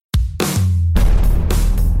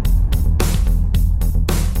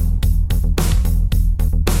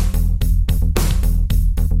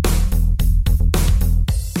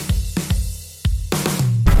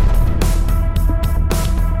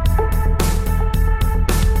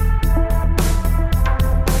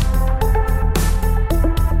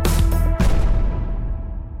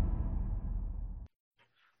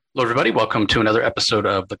Hello, everybody. Welcome to another episode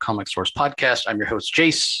of the Comic Source Podcast. I'm your host,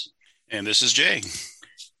 Jace. And this is Jay.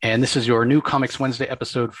 And this is your new Comics Wednesday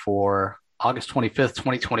episode for August 25th,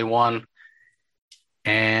 2021.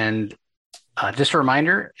 And just a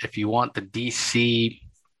reminder, if you want the DC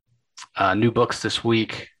new books this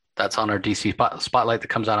week, that's on our DC Spotlight that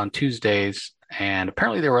comes out on Tuesdays. And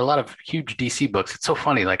apparently there were a lot of huge DC books. It's so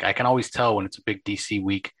funny. Like I can always tell when it's a big DC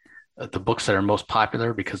week, the books that are most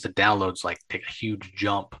popular because the downloads like take a huge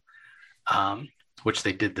jump, which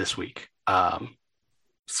they did this week.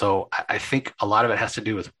 So I think a lot of it has to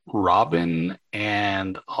do with Robin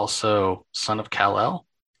and also Son of Kal-El,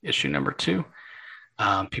 issue number 2.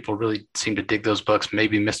 People really seem to dig those books,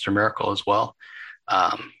 maybe Mr. Miracle as well.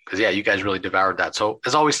 Because, you guys really devoured that. So,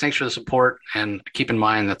 as always, thanks for the support. And keep in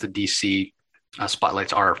mind that the DC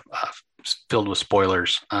spotlights are filled with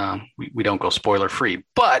spoilers. We don't go spoiler free.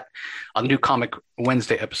 But on the new Comic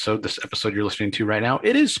Wednesday episode, this episode you're listening to right now,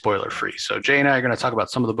 it is spoiler free. So, Jay and I are going to talk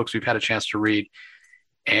about some of the books we've had a chance to read.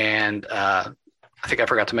 And I think I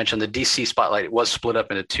forgot to mention the DC spotlight was split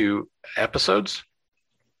up into 2 episodes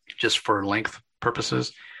just for length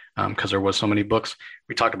purposes because there was so many books.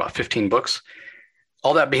 We talked about 15 books.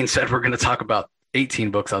 All that being said, we're going to talk about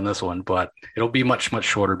 18 books on this one, but it'll be much, much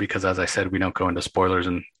shorter because, as I said, we don't go into spoilers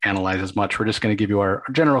and analyze as much. We're just going to give you our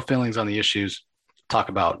general feelings on the issues, talk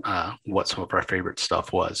about what some of our favorite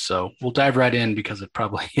stuff was. So we'll dive right in because it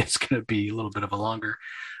probably is going to be a little bit of a longer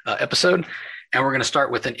episode. And we're going to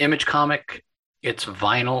start with an Image comic. It's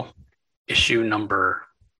Vinyl, issue number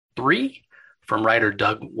 3 from writer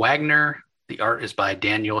Doug Wagner. The art is by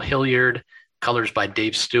Daniel Hilliard. Colors by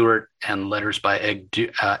Dave Stewart, and letters by Ed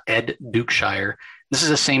Dukeshire. This is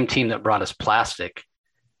the same team that brought us Plastic.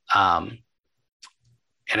 And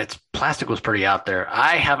its Plastic was pretty out there.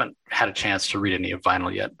 I haven't had a chance to read any of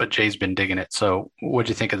Vinyl yet, but Jay's been digging it. So what'd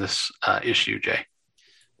you think of this issue, Jay?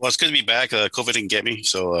 Well, it's good to be back. COVID didn't get me,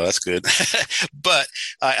 so that's good. But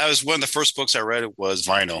I was one of the first books I read was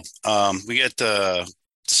Vinyl. We get to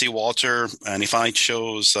see Walter, and he finally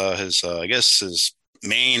shows his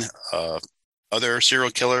main other serial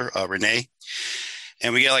killer, Renee.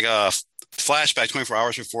 And we get like a flashback 24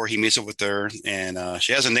 hours before he meets up with her, and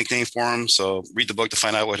she has a nickname for him. So read the book to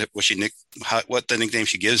find out what the nickname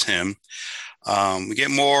she gives him. We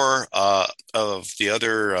get more of the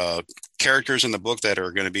other characters in the book that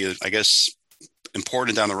are going to be, I guess,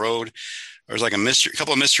 important down the road. There's like a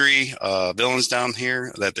couple of mystery villains down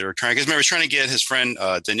here that they're trying. Because remember, he's trying to get his friend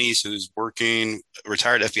Denise, who's working,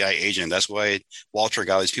 retired FBI agent. That's why Walter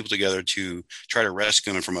got these people together to try to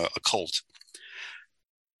rescue him from a cult.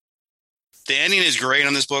 The ending is great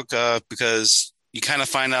on this book because you kind of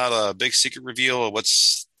find out a big secret reveal of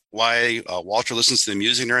why Walter listens to the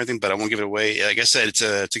music and everything. But I won't give it away. Like I said, it's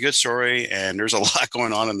a good story, and there's a lot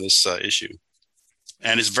going on in this issue.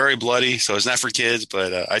 And it's very bloody, so it's not for kids,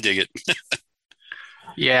 but I dig it.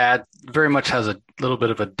 Yeah, it very much has a little bit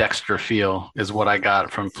of a Dexter feel is what I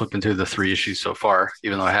got from flipping through the 3 issues so far,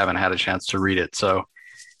 even though I haven't had a chance to read it. So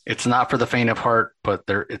it's not for the faint of heart, but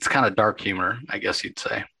it's kind of dark humor, I guess you'd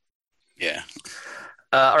say. Yeah.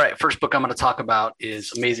 All right, first book I'm going to talk about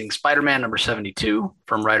is Amazing Spider-Man number 72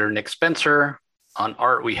 from writer Nick Spencer. On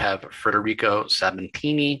art, we have Federico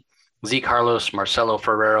Sabintini, Z. Carlos, Marcelo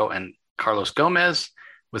Ferrero, and Carlos Gomez,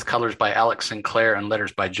 with colors by Alex Sinclair and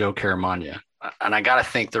letters by Joe Caramagna. And I got to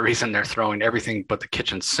think the reason they're throwing everything but the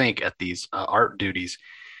kitchen sink at these art duties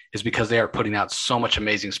is because they are putting out so much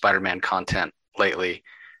amazing Spider-Man content lately.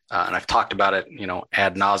 And I've talked about it,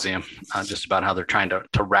 ad nauseum, just about how they're trying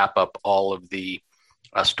to wrap up all of the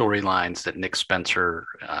storylines that Nick Spencer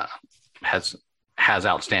has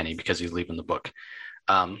outstanding because he's leaving the book.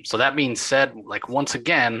 So that being said, like once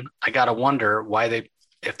again, I got to wonder why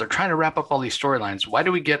if they're trying to wrap up all these storylines, why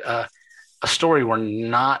do we get a story where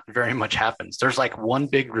not very much happens? There's like one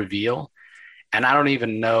big reveal, and I don't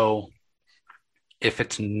even know if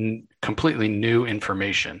it's completely new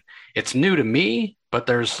information. It's new to me, but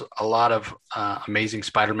there's a lot of Amazing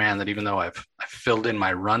Spider-Man that even though I've filled in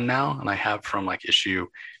my run now, and I have from like issue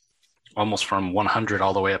almost from 100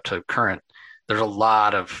 all the way up to current, there's a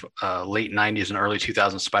lot of late 90s and early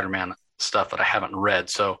 2000s Spider-Man stuff that I haven't read.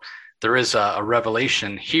 So there is a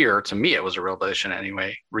revelation here. To me, it was a revelation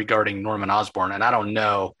anyway, regarding Norman Osborn. And I don't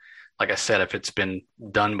know, like I said, if it's been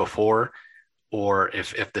done before or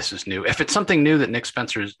if this is new. If it's something new that Nick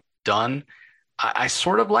Spencer's done, I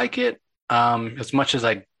sort of like it. As much as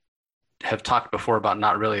I have talked before about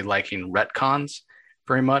not really liking retcons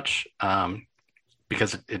very much,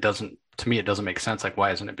 because it doesn't, to me, it doesn't make sense. Like, why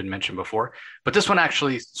hasn't it been mentioned before? But this one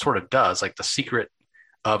actually sort of does. Like the secret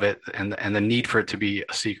of it and the need for it to be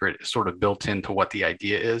a secret is sort of built into what the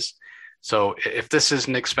idea is. So if this is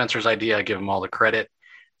Nick Spencer's idea, I give him all the credit.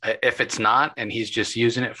 If it's not, and he's just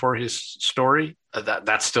using it for his story,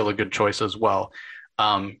 that's still a good choice as well.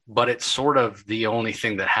 But it's sort of the only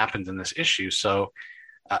thing that happens in this issue. So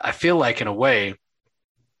I feel like in a way,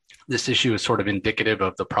 this issue is sort of indicative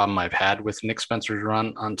of the problem I've had with Nick Spencer's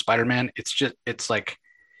run on Spider-Man. It's like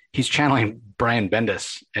he's channeling Brian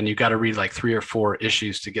Bendis, and you got to read like 3 or 4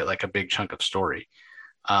 issues to get like a big chunk of story.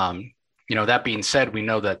 That being said, we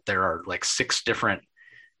know that there are like 6 different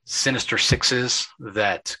Sinister Sixes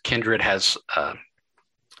that Kindred has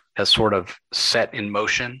sort of set in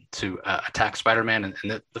motion to attack Spider-Man.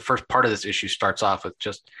 And the first part of this issue starts off with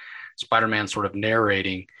just Spider-Man sort of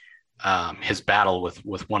narrating his battle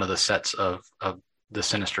with one of the sets of the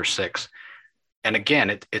Sinister Six. And again,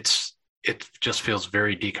 it just feels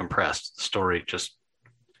very decompressed. The story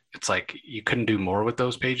it's like you couldn't do more with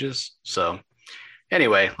those pages. So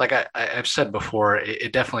anyway, like I've said before,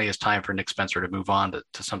 it definitely is time for Nick Spencer to move on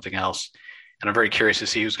to something else. And I'm very curious to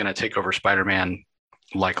see who's going to take over Spider-Man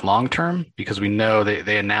like long term, because we know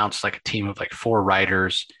they announced like a team of like 4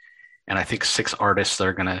 writers and I think 6 artists that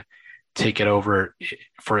are going to take it over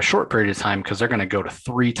for a short period of time, because they're going to go to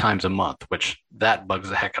 3 times a month, which that bugs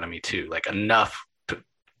the heck out of me too. Like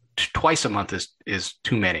twice a month is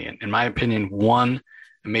too many. In my opinion, 1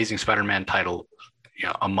 Amazing Spider-Man title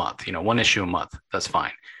a month, 1 issue a month, that's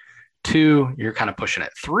fine. 2, you're kind of pushing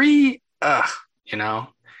it. 3, and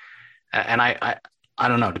I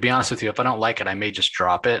don't know, to be honest with you, if I don't like it, I may just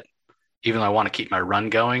drop it, even though I want to keep my run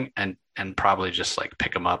going, and probably just like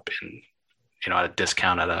pick them up in at a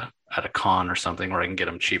discount at a con or something where I can get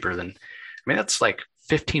them cheaper than, that's like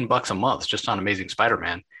 $15 a month just on Amazing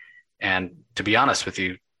Spider-Man. And to be honest with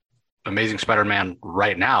you, Amazing Spider-Man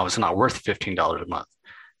right now is not worth $15 a month.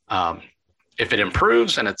 If it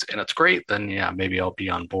improves and it's great, then yeah, maybe I'll be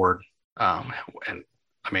on board. And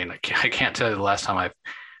I can't tell you the last time I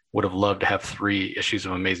would have loved to have 3 issues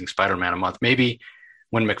of Amazing Spider-Man a month. Maybe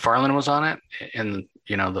when McFarlane was on it, in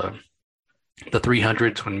the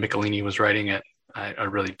 300s when Michelini was writing it, I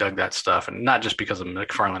really dug that stuff, and not just because of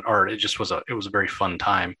McFarlane art. It just was a very fun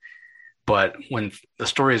time. But when the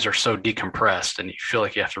stories are so decompressed and you feel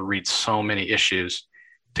like you have to read so many issues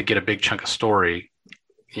to get a big chunk of story,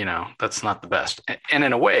 that's not the best. And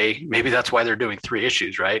in a way, maybe that's why they're doing 3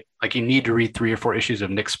 issues, right? Like you need to read 3 or 4 issues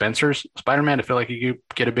of Nick Spencer's Spider-Man to feel like you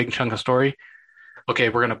get a big chunk of story. Okay,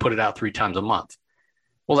 we're going to put it out 3 times a month.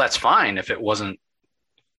 Well, that's fine if it wasn't,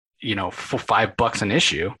 for $5 an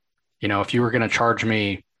issue. If you were going to charge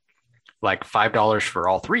me like $5 for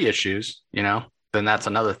all 3 issues, then that's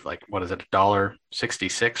another, like, what is it,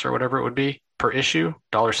 $1.66 or whatever it would be per issue,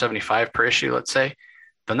 $1.75 per issue, let's say,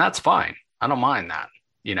 then that's fine. I don't mind that,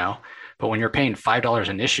 but when you're paying $5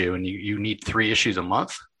 an issue and you need 3 issues a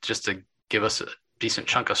month just to give us a decent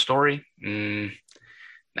chunk of story,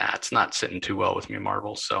 it's not sitting too well with me,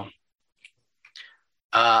 Marvel. So,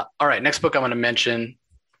 all right, next book I'm going to mention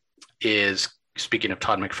is, speaking of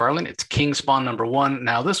Todd McFarlane, it's King Spawn #1.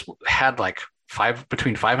 Now, this had like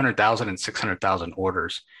between 500,000 and 600,000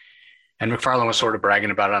 orders. And McFarlane was sort of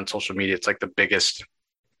bragging about it on social media. It's like the biggest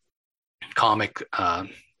comic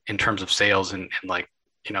in terms of sales in like,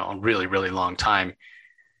 a really, really long time.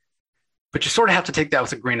 But you sort of have to take that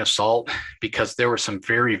with a grain of salt, because there were some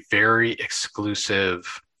very, very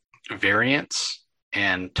exclusive variants.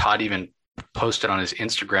 And Todd even posted on his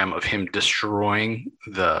Instagram of him destroying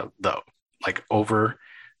the like over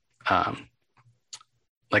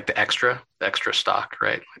like the extra stock,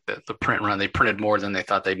 right? Like the print run, they printed more than they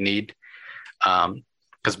thought they'd need.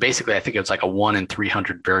 Because basically I think it was like a 1 in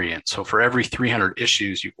 300 variant. So for every 300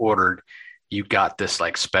 issues you ordered, you got this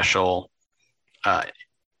like special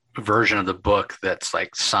version of the book that's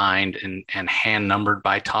like signed and hand numbered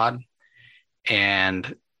by Todd.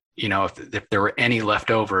 And if there were any left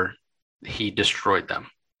over, he destroyed them.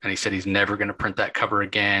 And he said he's never going to print that cover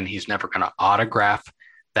again. He's never going to autograph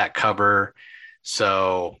that cover.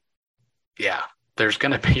 So yeah, there's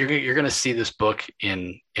going to be, you're going to see this book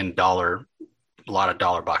in a lot of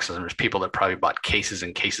dollar boxes. And there's people that probably bought cases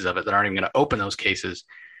and cases of it that aren't even going to open those cases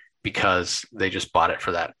because they just bought it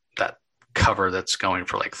for that cover that's going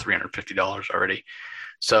for like $350 already.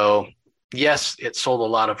 So yes, it sold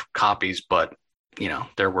a lot of copies, but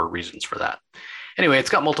there were reasons for that. Anyway, it's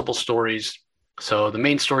got multiple stories. So the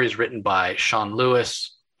main story is written by Sean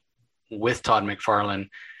Lewis with Todd McFarlane,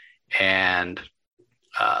 and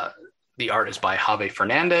the art is by Javier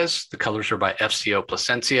Fernandez. The colors are by FCO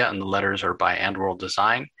Placencia, and the letters are by AndWorld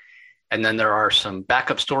Design. And then there are some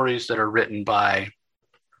backup stories that are written by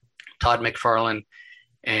Todd McFarlane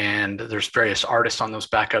And there's various artists on those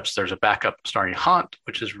backups. There's a backup starring Hunt,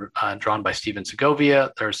 which is drawn by Steven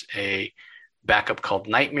Segovia. There's a backup called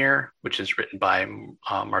Nightmare, which is written by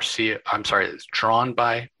Marcio. I'm sorry, it's drawn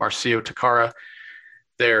by Marcio Takara.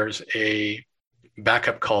 There's a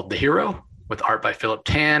backup called The Hero with art by Philip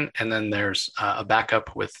Tan. And then there's a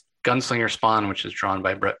backup with Gunslinger Spawn, which is drawn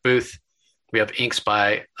by Brett Booth. We have inks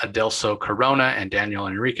by Adelso Corona and Daniel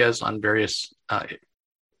Enriquez on various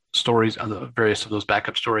stories, various of those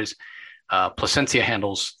backup stories. Placencia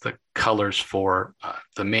handles the colors for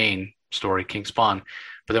the main story, King Spawn.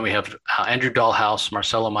 But then we have Andrew Dahlhaus,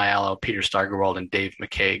 Marcelo Maiello, Peter Steigerwald, and Dave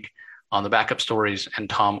McCaig on the backup stories, and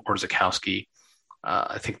Tom Orzechowski,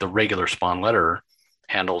 I think the regular Spawn letterer,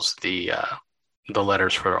 handles the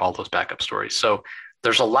letters for all those backup stories. So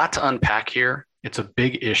there's a lot to unpack here. It's a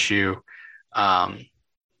big issue.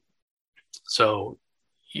 So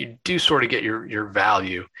you do sort of get your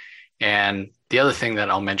value. And the other thing that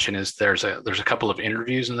I'll mention is there's a couple of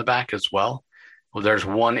interviews in the back as well. Well, there's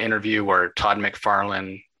one interview where Todd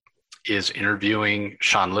McFarlane is interviewing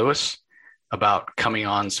Sean Lewis about coming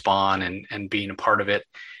on Spawn and being a part of it.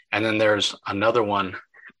 And then there's another one,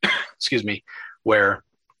 excuse me, where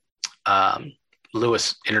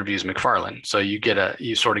Lewis interviews McFarlane. So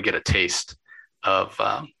you sort of get a taste of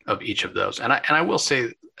each of those. And I will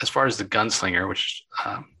say, as far as the Gunslinger, which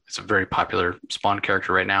is a very popular Spawn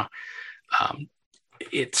character right now,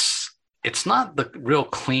 it's not the real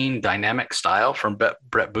clean, dynamic style from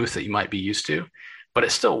Brett Booth that you might be used to, but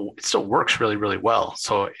it still works really, really well.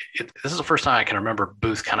 So this is the first time I can remember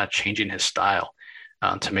Booth kind of changing his style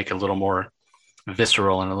to make it a little more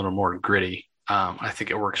visceral and a little more gritty. I think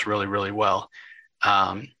it works really, really well.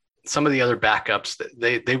 Some of the other backups,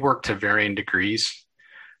 they work to varying degrees.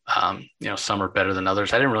 Some are better than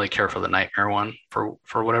others. I didn't really care for the Nightmare one for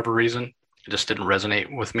whatever reason. It just didn't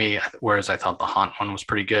resonate with me, whereas I thought the Haunt one was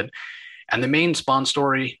pretty good. And the main Spawn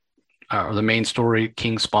story, or the main story,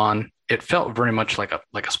 King Spawn, it felt very much like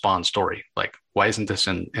a Spawn story. Like, why isn't this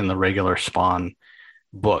in the regular Spawn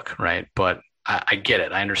book, right? But I get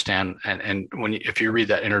it. I understand. And if you read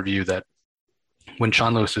that interview, that when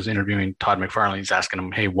Sean Lewis is interviewing Todd McFarlane, he's asking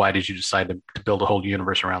him, hey, why did you decide to build a whole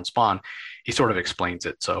universe around Spawn? He sort of explains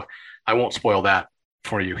it. So I won't spoil that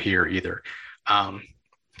for you here either.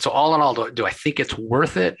 So all in all, do I think it's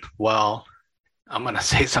worth it? Well, I'm going to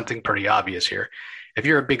say something pretty obvious here. If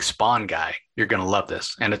you're a big Spawn guy, you're going to love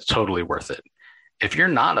this, and it's totally worth it. If you're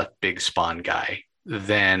not a big Spawn guy,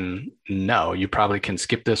 then no, you probably can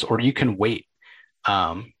skip this, or you can wait.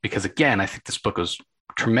 Because again, I think this book was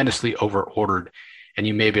tremendously over ordered, and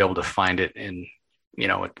you may be able to find it in,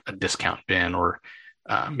 a discount bin, or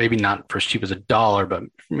maybe not for as cheap as $1, but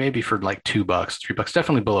maybe for like $2, $3,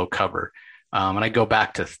 definitely below cover. And I go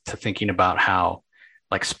back to thinking about how,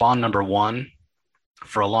 like, Spawn #1,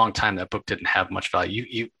 for a long time, that book didn't have much value.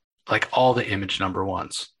 You like all the Image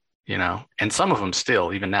 #1s, and some of them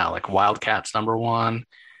still, even now, like Wildcats #1.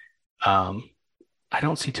 I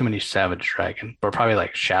don't see too many Savage Dragon, but probably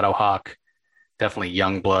like Shadowhawk, definitely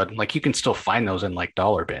Youngblood. Like, you can still find those in like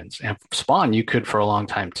dollar bins. And Spawn, you could for a long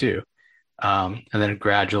time too. And then it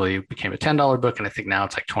gradually became a $10 book, and I think now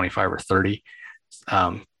it's like 25 or 30.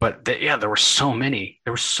 But there were so many.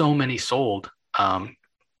 There were so many sold.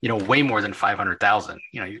 Way more than 500,000.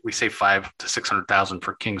 We say 500,000 to 600,000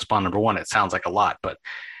 for King Spawn #1. It sounds like a lot, but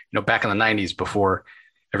back in the 90s, before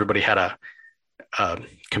everybody had a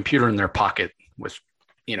computer in their pocket with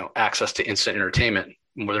access to instant entertainment,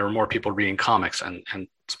 where there were more people reading comics, and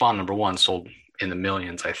Spawn #1 sold in the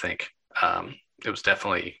millions. I think it was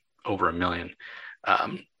definitely over 1 million.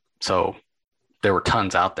 So there were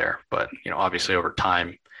tons out there, but obviously over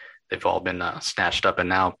time they've all been snatched up, and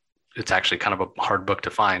now it's actually kind of a hard book to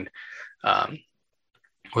find, or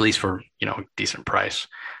at least for a decent price.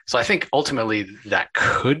 So I think ultimately that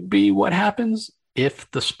could be what happens if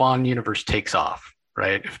the Spawn universe takes off,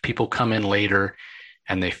 right? If people come in later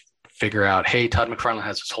and they figure out, hey, Todd McFarlane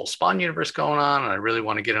has this whole Spawn universe going on, and I really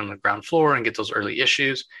want to get on the ground floor and get those early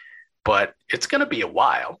issues, but it's going to be a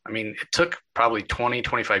while. I mean, it took probably 20,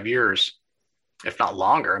 25 years, if not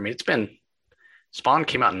longer. I mean, Spawn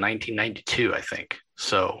came out in 1992, I think.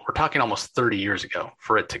 So we're talking almost 30 years ago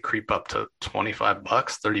for it to creep up to $25,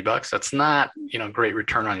 $30. That's not, great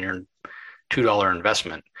return on your $2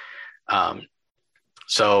 investment.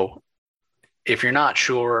 So if you're not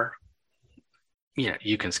sure,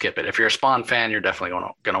 you can skip it. If you're a Spawn fan, you're definitely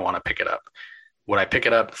going to want to pick it up. Would I pick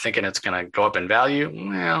it up thinking it's going to go up in value?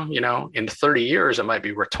 Well, in 30 years, it might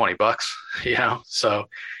be worth $20, So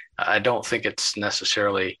I don't think it's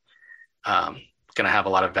necessarily going to have a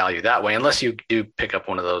lot of value that way, unless you do pick up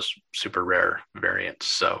one of those super rare variants.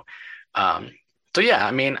 So, So yeah,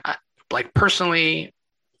 I mean, like personally,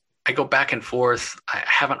 I go back and forth. I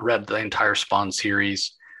haven't read the entire Spawn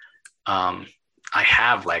series. Um, I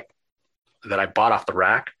have like that I bought off the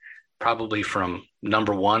rack, probably from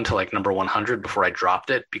number one to like number 100 before I dropped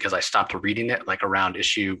it because I stopped reading it like around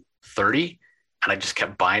issue 30. And I just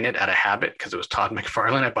kept buying it out of habit because it was Todd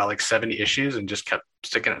McFarlane. I bought like 70 issues and just kept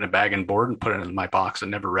sticking it in a bag and board and put it in my box and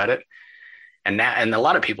never read it. And now, and a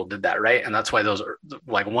lot of people did that, right? And that's why those are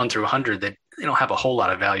like 1 through 100. They don't have a whole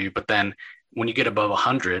lot of value, but then when you get above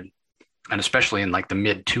 100, and especially in like the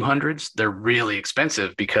mid 200s, they're really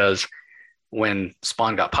expensive because when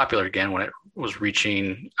Spawn got popular again, when it was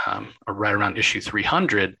reaching right around issue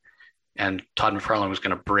 300, and Todd McFarlane was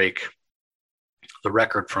going to break the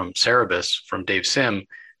record from Cerebus from Dave Sim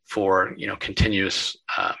for continuous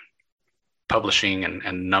publishing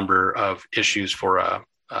and number of issues for a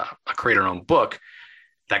creator-owned book.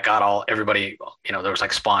 That got everybody, there was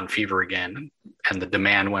like Spawn fever again, and the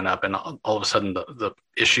demand went up, and all of a sudden the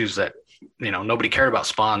issues that nobody cared about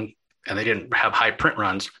Spawn and they didn't have high print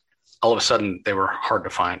runs, all of a sudden they were hard to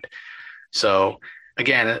find. So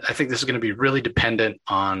again, I think this is going to be really dependent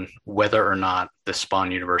on whether or not the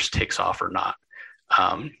Spawn universe takes off or not.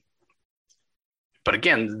 But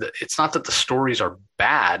again, it's not that the stories are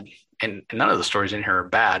bad, and none of the stories in here are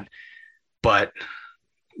bad, but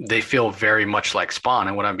they feel very much like Spawn.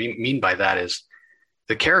 And what I mean by that is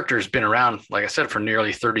the character's been around, like I said, for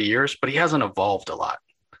nearly 30 years, but he hasn't evolved a lot.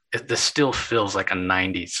 This still feels like a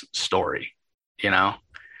 90s story,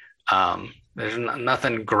 There's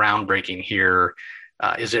nothing groundbreaking here.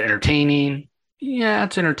 Is it entertaining? Yeah,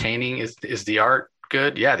 it's entertaining. Is the art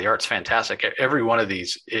good? Yeah, the art's fantastic. Every one of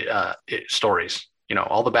these stories,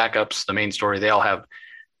 all the backups, the main story, they all have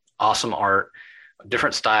awesome art,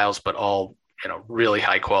 different styles, but all really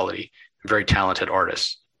high quality, very talented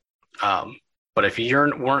artists. But if you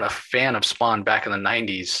weren't a fan of Spawn back in the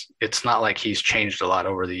 90s, it's not like he's changed a lot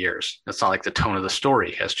over the years. It's not like the tone of the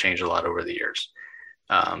story has changed a lot over the years.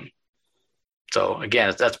 So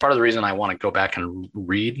again, that's part of the reason I want to go back and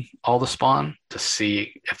read all the Spawn to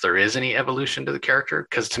see if there is any evolution to the character.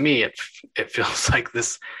 Because to me, it feels like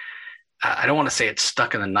this. I don't want to say it's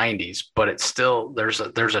stuck in the 90s, but it's still there's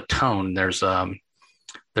a tone. There's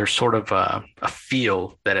sort of a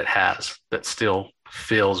feel that it has that still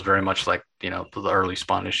feels very much like the early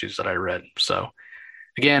Spawn issues that I read. So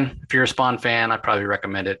again, if you're a Spawn fan, I probably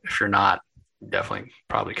recommend it. If you're not, definitely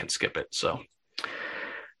probably can skip it. So.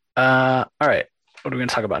 All right. What are we going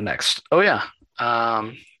to talk about next? Oh, yeah.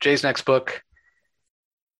 Jay's next book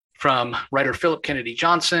from writer Philip Kennedy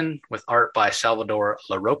Johnson with art by Salvador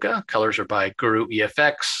LaRocca. Colors are by Guru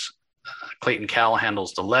EFX. Clayton Cowell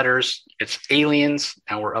handles the letters. It's Aliens,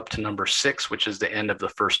 and we're up to number 6, which is the end of the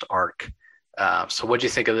first arc. So what do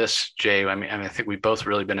you think of this, Jay? I mean, I think we've both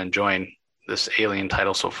really been enjoying this Alien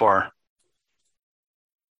title so far.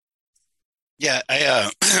 Yeah,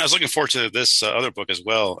 I was looking forward to this other book as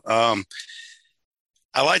well.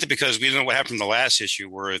 I liked it because we didn't know what happened in the last issue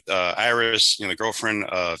where Iris, the girlfriend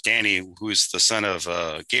of Danny, who's the son of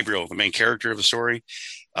Gabriel, the main character of the story,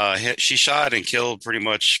 she shot and killed pretty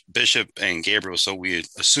much Bishop and Gabriel. So we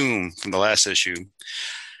assume from the last issue.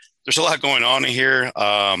 There's a lot going on in here.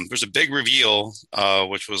 There's a big reveal,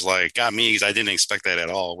 which was like, got me because I didn't expect that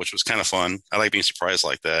at all, which was kind of fun. I like being surprised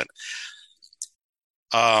like that.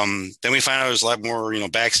 Then we find out there's a lot more,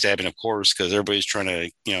 backstabbing, of course, because everybody's trying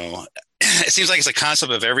to, it seems like it's a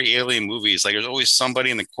concept of every alien movie. It's like there's always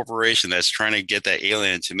somebody in the corporation that's trying to get that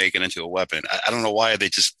alien to make it into a weapon. I don't know why they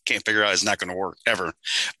just can't figure out it's not going to work ever,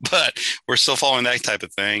 but we're still following that type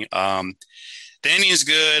of thing. Danny is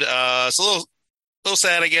good. It's a little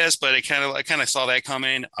sad, I guess, but I kind of saw that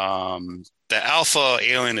coming. The alpha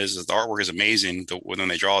alien the artwork is amazing when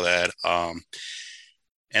they draw that.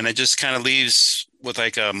 And it just kind of leaves with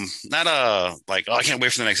like not like, oh, I can't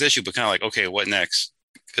wait for the next issue, but kind of like, okay, what next?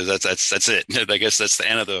 Because that's it. I guess that's the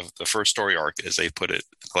end of the first story arc, as they put it,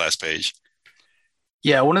 the last page.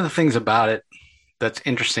 Yeah, one of the things about it that's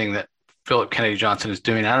interesting that Philip Kennedy Johnson is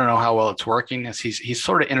doing, I don't know how well it's working, is he's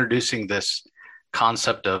sort of introducing this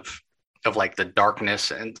concept of like the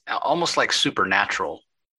darkness and almost like supernatural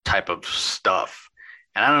type of stuff.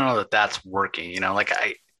 And I don't know that that's working,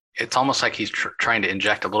 it's almost like he's trying to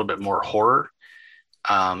inject a little bit more horror.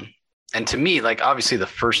 And to me, like, obviously the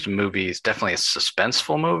first movie is definitely a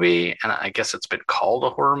suspenseful movie, and I guess it's been called a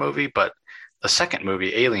horror movie, but the second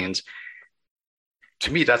movie, Aliens,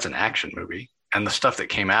 to me, that's an action movie. And the stuff that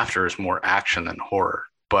came after is more action than horror,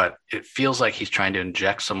 but it feels like he's trying to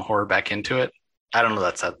inject some horror back into it. I don't know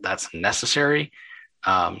that's necessary.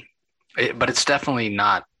 But it's definitely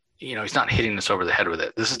not, he's not hitting us over the head with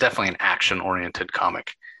it. This is definitely an action-oriented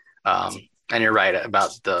comic. And you're right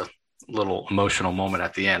about the little emotional moment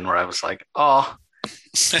at the end where I was like, oh,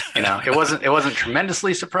 it wasn't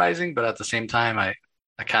tremendously surprising, but at the same time, I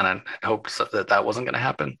kind of hoped that wasn't going to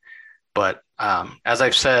happen. But as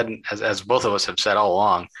I've said, as both of us have said all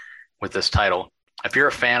along with this title, if you're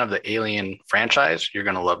a fan of the Alien franchise, you're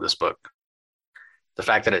going to love this book. The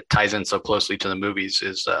fact that it ties in so closely to the movies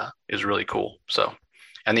is really cool. So,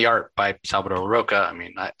 and the art by Salvador Larroca. I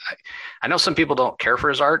mean, I know some people don't care for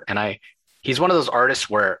his art, and he's one of those artists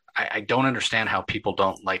where I don't understand how people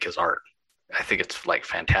don't like his art. I think it's like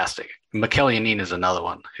fantastic. Mikel Janin is another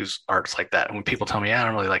one whose art's like that. And when people tell me, I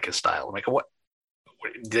don't really like his style, I'm like, what?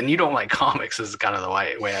 Then you don't like comics is kind of the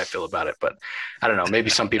way I feel about it. But I don't know. Maybe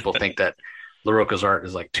some people think that LaRocca's art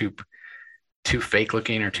is like too fake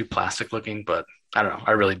looking or too plastic looking, but I don't know.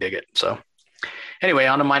 I really dig it. So anyway,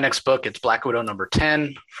 on to my next book. It's Black Widow number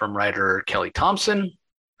 10 from writer Kelly Thompson.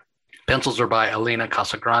 Pencils are by Elena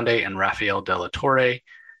Casagrande and Rafael de la Torre.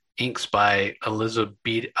 Inks by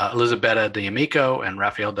Elisabetta D'Amico and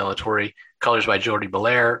Rafael de la Torre. Colors by Jordi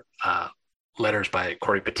Belair. Letters by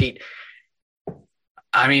Corey Petit.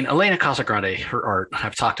 I mean, Elena Casagrande, her art,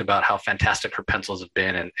 I've talked about how fantastic her pencils have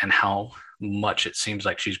been and how much it seems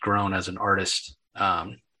like she's grown as an artist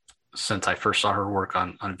since I first saw her work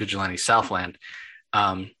on Vigilante Southland.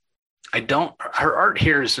 Her art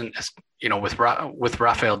here isn't, with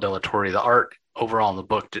Rafael de la Torre, the art overall in the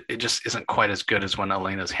book, it just isn't quite as good as when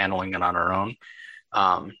Elena's handling it on her own.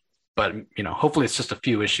 But hopefully it's just a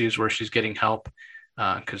few issues where she's getting help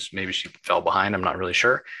because maybe she fell behind. I'm not really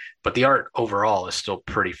sure. But the art overall is still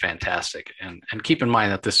pretty fantastic. And keep in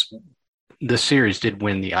mind that this series did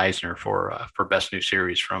win the Eisner for Best New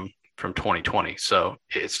Series from 2020. So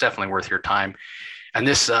it's definitely worth your time. And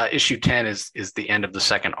this issue 10 is the end of the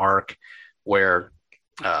second arc where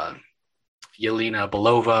Yelena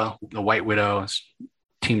Belova, the White Widow, is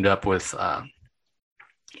teamed up with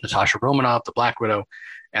Natasha Romanoff, the Black Widow,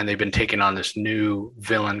 and they've been taking on this new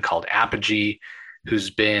villain called Apogee,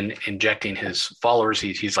 who's been injecting his followers.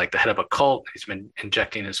 He's like the head of a cult. He's been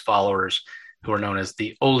injecting his followers, who are known as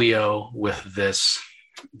the Oleo, with this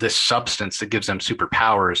substance that gives them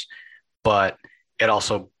superpowers, but it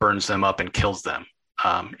also burns them up and kills them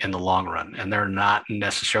in the long run. And they're not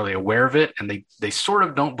necessarily aware of it, and they sort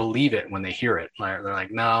of don't believe it when they hear it. They're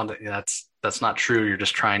like, no, that's not true. You're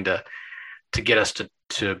just trying to get us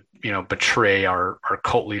to betray our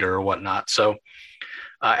cult leader or whatnot. So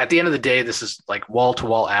at the end of the day, this is like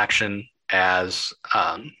wall-to-wall action as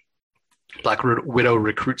Black Widow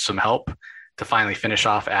recruits some help to finally finish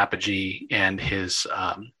off Apogee and his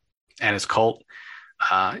cult.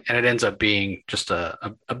 And it ends up being just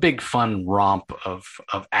a big fun romp of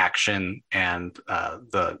action and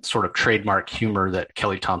the sort of trademark humor that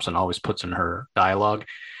Kelly Thompson always puts in her dialogue.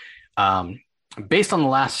 Based on the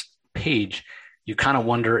last page, you kind of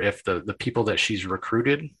wonder if the people that she's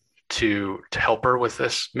recruited to help her with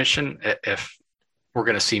this mission, if we're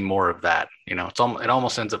going to see more of that. It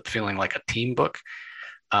almost ends up feeling like a team book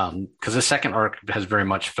because the second arc has very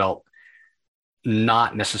much felt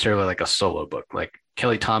not necessarily like a solo book. Like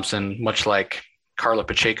Kelly Thompson, much like Carla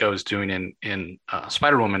Pacheco is doing in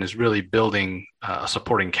Spider-Woman, is really building a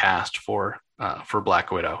supporting cast for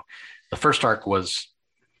Black Widow. The first arc was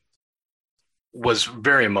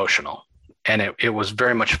very emotional. And it was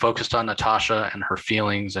very much focused on Natasha and her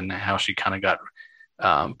feelings and how she kind of got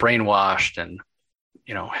brainwashed and,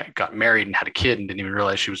 got married and had a kid and didn't even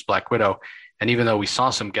realize she was Black Widow. And even though we saw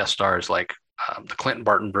some guest stars like the Clinton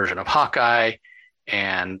Barton version of Hawkeye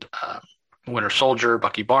and Winter Soldier,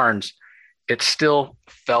 Bucky Barnes, it still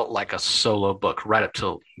felt like a solo book right up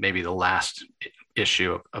till maybe the last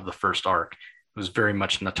issue of the first arc. It was very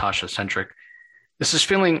much Natasha centric. This is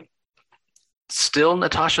feeling still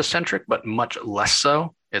Natasha centric, but much less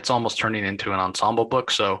so. It's almost turning into an ensemble book.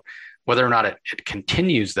 So whether or not it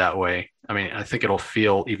continues that way, I mean, I think it'll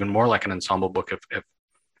feel even more like an ensemble book if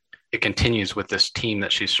it continues with this team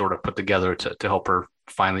that she's sort of put together to help her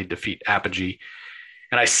finally defeat Apogee.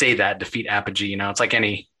 And I say that, defeat Apogee, it's like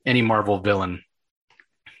any Marvel villain.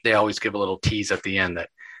 They always give a little tease at the end that,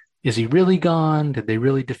 is he really gone? Did they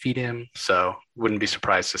really defeat him? So wouldn't be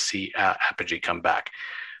surprised to see Apogee come back.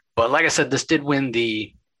 But like I said, this did win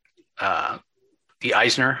the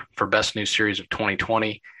Eisner for Best New Series of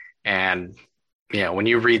 2020. And when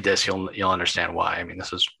you read this, you'll understand why. I mean,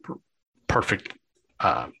 this is perfect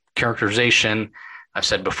characterization. I've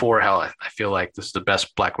said before how I feel like this is the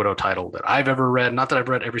best Black Widow title that I've ever read. Not that I've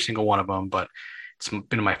read every single one of them, but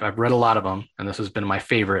I've read a lot of them, and this has been my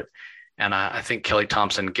favorite. And I think Kelly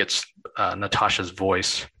Thompson gets Natasha's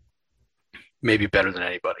voice maybe better than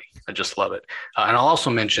anybody. I just love it. And I'll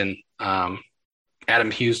also mention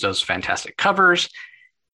Adam Hughes does fantastic covers,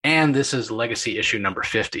 and this is legacy issue number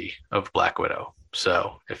 50 of Black Widow.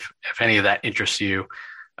 So if any of that interests you,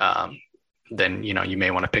 then you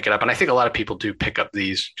may want to pick it up. And I think a lot of people do pick up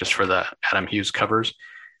these just for the Adam Hughes covers.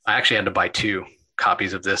 I actually had to buy 2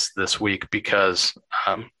 copies of this week because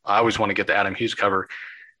I always want to get the Adam Hughes cover,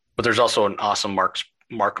 but there's also an awesome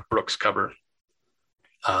Mark Brooks cover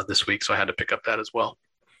this week, so I had to pick up that as well.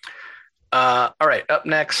 All right, up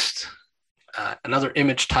next, another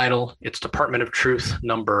Image title. It's Department of Truth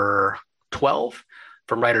number 12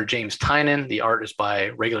 from writer James Tynion. The art is by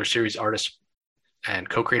regular series artist and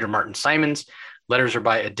co-creator Martin Simons. Letters are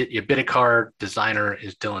by Aditya Bidikar. Designer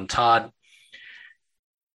is Dylan Todd.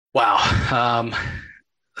 Wow.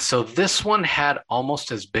 So this one had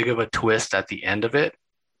almost as big of a twist at the end of it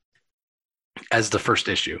as the first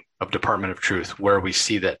issue of Department of Truth, where we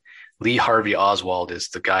see that Lee Harvey Oswald is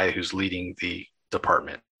the guy who's leading the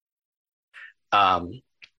department.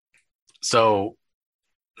 So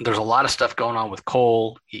there's a lot of stuff going on with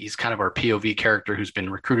Cole. He's kind of our POV character who's been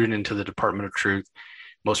recruited into the Department of Truth.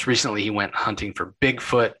 Most recently, he went hunting for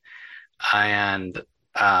Bigfoot and,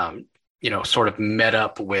 sort of met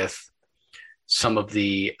up with some of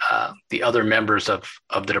the other members of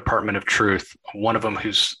the Department of Truth. One of them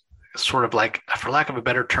who's sort of like, for lack of a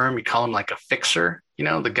better term, you call him like a fixer,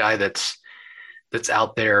 the guy that's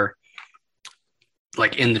out there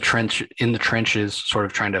like in the trenches, sort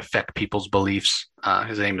of trying to affect people's beliefs.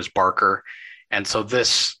 His name is Barker. And so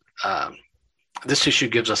this issue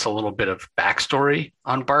gives us a little bit of backstory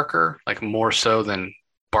on Barker, like more so than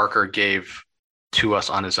Barker gave to us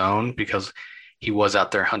on his own, because he was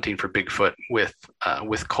out there hunting for Bigfoot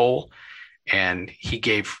with Cole, and he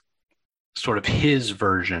gave sort of his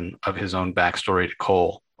version of his own backstory to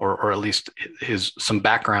Cole, or at least some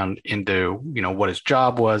background into, what his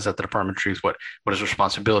job was at the Department of Truth, what his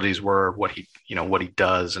responsibilities were, what he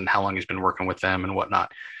does and how long he's been working with them and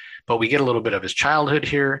whatnot. But we get a little bit of his childhood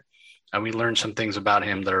here, and we learn some things about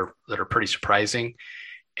him that are pretty surprising.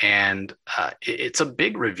 And it's a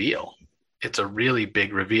big reveal. It's a really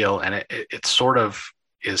big reveal, and it sort of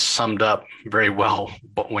is summed up very well.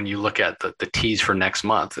 But when you look at the tease for next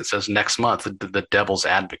month, it says next month, the Devil's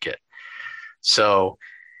Advocate. So,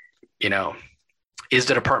 is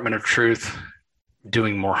the Department of Truth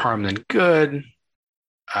doing more harm than good?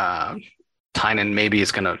 Tynion maybe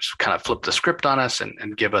is going to kind of flip the script on us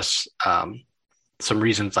and give us some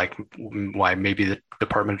reasons like why maybe the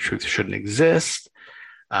Department of Truth shouldn't exist.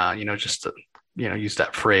 Just to, use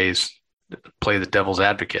that phrase, play the devil's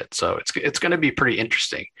advocate. So it's going to be pretty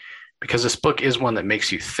interesting, because this book is one that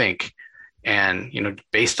makes you think, and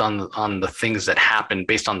based on the things that happen,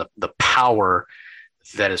 based on the power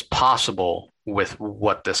that is possible with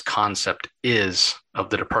what this concept is of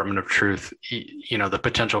the Department of Truth, the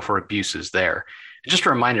potential for abuse is there. Just to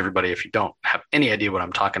remind everybody, if you don't have any idea what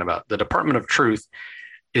I'm talking about, the Department of Truth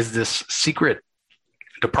is this secret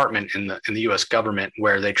department in the U.S. government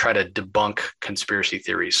where they try to debunk conspiracy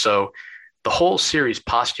theories. So the whole series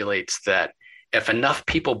postulates that if enough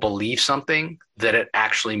people believe something, that it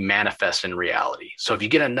actually manifests in reality. So if you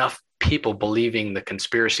get enough people believing the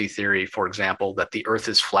conspiracy theory, for example, that the earth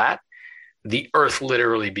is flat, the earth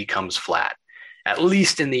literally becomes flat, at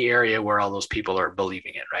least in the area where all those people are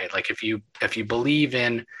believing it, right? Like if you believe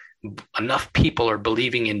in, enough people are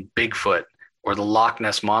believing in Bigfoot or the Loch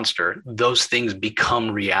Ness Monster, those things become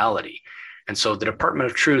reality. And so the Department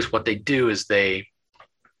of Truth, what they do is they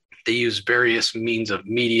use various means of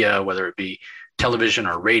media, whether it be television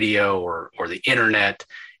or radio or the internet,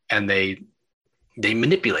 and they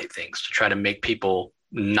manipulate things to try to make people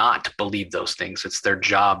not believe those things. It's their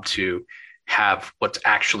job to have what's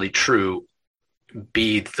actually true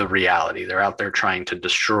be the reality. They're out there trying to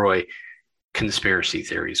destroy conspiracy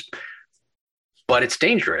theories. But it's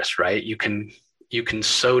dangerous, right? You can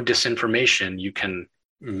sow disinformation. You can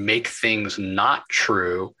make things not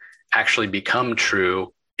true actually become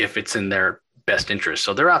true if it's in their best interest.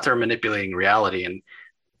 So they're out there manipulating reality and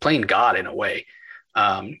playing God in a way.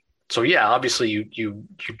 So yeah, obviously you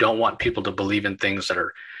don't want people to believe in things that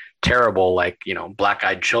are terrible, like,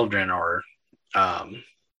 black-eyed children or, I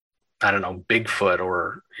don't know, Bigfoot,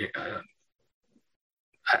 or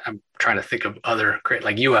I'm trying to think of other great,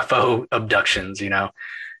 like UFO abductions. You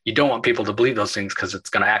don't want people to believe those things because it's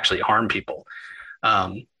going to actually harm people.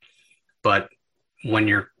 But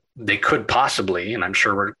when they could possibly, and I'm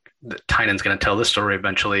sure Tynion's going to tell this story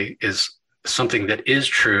eventually, is something that is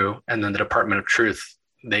true, and then the Department of Truth,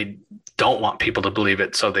 they don't want people to believe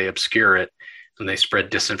it, so they obscure it and they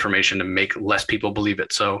spread disinformation to make less people believe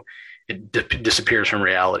it, so it disappears from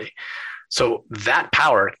reality. So that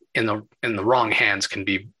power in the wrong hands can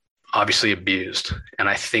be obviously abused, and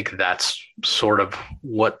I think that's sort of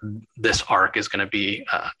what this arc is going to be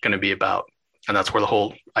about, and that's where the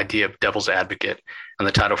whole idea of devil's advocate and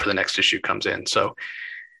the title for the next issue comes in. So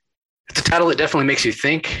it's a title that definitely makes you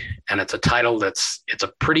think, and it's a title it's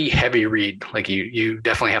a pretty heavy read. Like you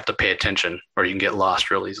definitely have to pay attention, or you can get lost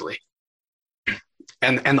real easily.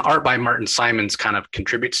 And the art by Martin Simons kind of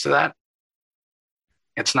contributes to that.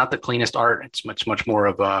 It's not the cleanest art. It's much more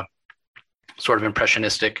of a sort of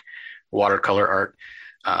impressionistic watercolor art.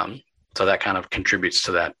 So that kind of contributes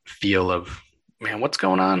to that feel of, man, what's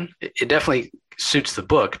going on? It definitely suits the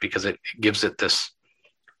book because it gives it this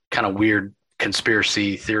kind of weird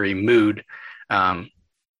conspiracy theory mood.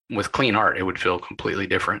 With clean art, it would feel completely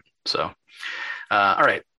different. So, all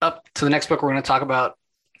right, up to the next book we're going to talk about.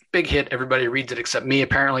 Big hit. Everybody reads it except me,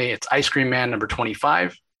 apparently. It's Ice Cream Man number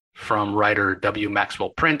 25 from writer W. Maxwell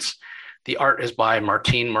Prince. The art is by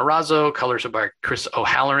Martin Morazzo, colors are by Chris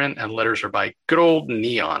O'Halloran, and letters are by good old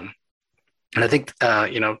Neon. And I think,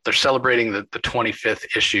 they're celebrating the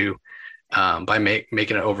 25th issue by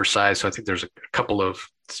making it oversized. So I think there's a couple of,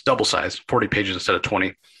 it's double size, 40 pages instead of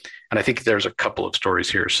 20. And I think there's a couple of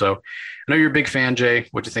stories here. So I know you're a big fan, Jay.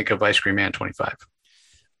 What'd you think of Ice Cream Man 25?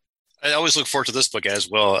 I always look forward to this book as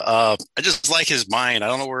well. I just like his mind. I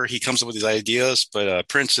don't know where he comes up with these ideas, but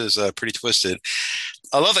Prince is pretty twisted.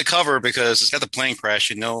 I love the cover because it's got the plane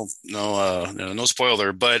crash. No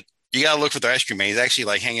spoiler, but you got to look for the ice cream man. He's actually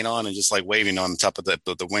like hanging on and just like waving on the top of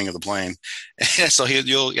the wing of the plane. So you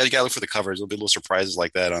got to look for the covers. There'll be little surprises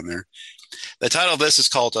like that on there. The title of this is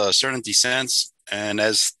called Certain Descents. And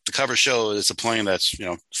as the cover shows, it's a plane that's,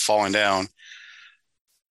 falling down.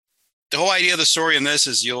 The whole idea of the story in this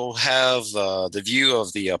is you'll have the view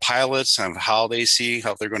of the pilots and how they see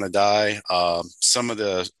how they're going to die. Some of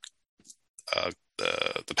the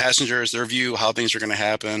passengers, their view, how things are going to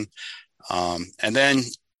happen. And then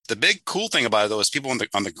the big cool thing about it, though, is people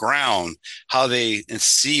on the ground, how they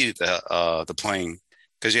see the plane.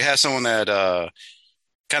 Because you have someone that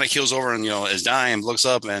kind of keels over and, is dying, looks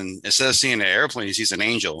up, and instead of seeing an airplane, he sees an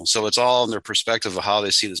angel. So it's all in their perspective of how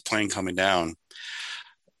they see this plane coming down.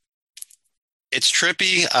 It's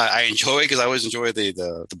trippy. I enjoy it because I always enjoy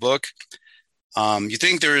the book. You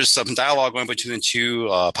think there is some dialogue going between the two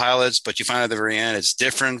pilots, but you find at the very end it's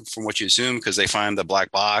different from what you assume because they find the black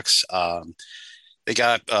box. They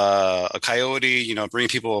got a coyote, bringing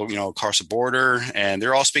people, across the border, and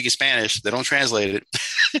they're all speaking Spanish. They don't translate it,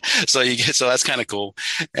 so that's kind of cool.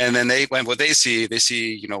 And then what they see, what they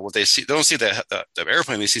see. They don't see the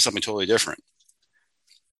airplane. They see something totally different.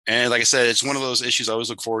 And like I said, it's one of those issues I always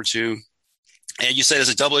look forward to. And you said it's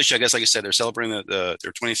a double issue. I guess, like you said, they're celebrating their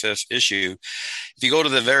 25th issue. If you go to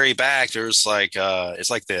the very back, there's like it's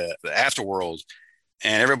like the afterworld,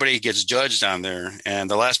 and everybody gets judged down there. And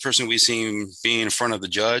the last person we seen being in front of the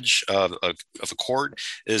judge of a court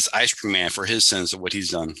is Ice Cream Man for his sins of what he's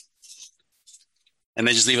done. And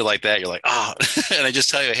they just leave it like that. You're like, and they just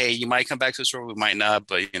tell you, hey, you might come back to the story, we might not,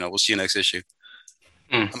 but we'll see you next issue.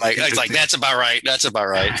 I'm like, it's like that's about right. That's about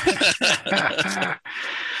right.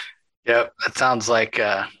 Yep, that sounds like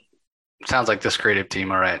this creative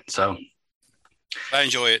team. All right, so I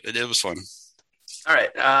enjoy it. It was fun. All right,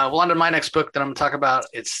 well, on to my next book that I'm going to talk about.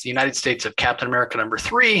 It's The United States of Captain America number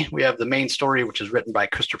 3. We have the main story, which is written by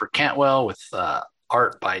Christopher Cantwell with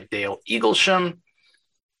art by Dale Eaglesham.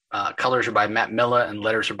 Colors are by Matt Milla and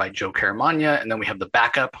letters are by Joe Caramagna. And then we have the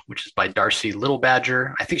backup, which is by Darcy Little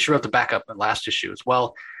Badger. I think she wrote the backup in last issue as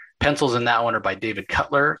well. Pencils in that one are by David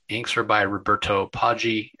Cutler. Inks are by Roberto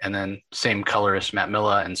Poggi. And then same colorist, Matt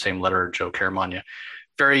Milla, and same letterer, Joe Caramagna.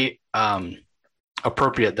 Very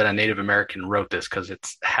appropriate that a Native American wrote this because it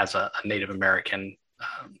has a Native American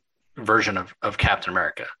version of Captain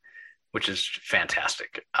America, which is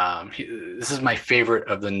fantastic. This is my favorite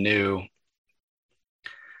of the new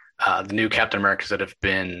Captain Americas that have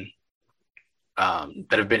been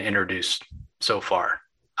introduced so far.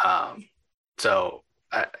 I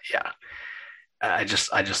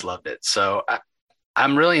just loved it. So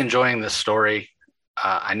I'm really enjoying this story.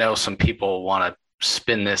 I know some people want to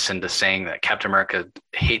spin this into saying that Captain America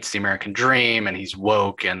hates the American dream and he's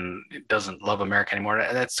woke and doesn't love America anymore.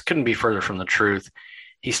 That couldn't be further from the truth.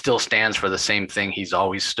 He still stands for the same thing he's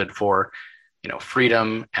always stood for,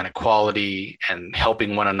 freedom and equality and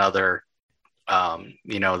helping one another.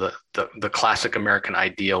 The classic American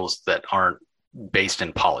ideals that aren't based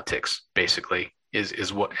in politics, basically,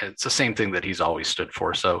 is what it's the same thing that he's always stood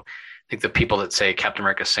for. So I think the people that say Captain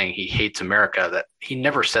America is saying he hates America, that he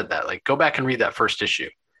never said that. Like, go back and read that first issue.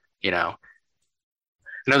 I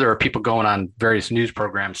know there are people going on various news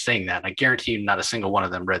programs saying that, and I guarantee you not a single one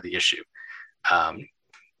of them read the issue.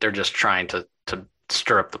 They're just trying to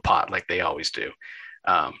stir up the pot like they always do.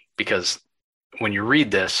 Because when you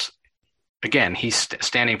read this, again, he's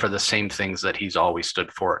standing for the same things that he's always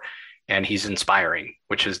stood for, and he's inspiring,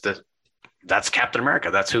 which is that's Captain America.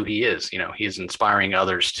 That's who he is. He's inspiring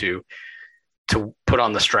others to put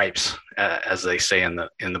on the stripes, as they say in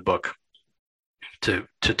the book, to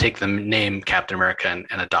take the name Captain America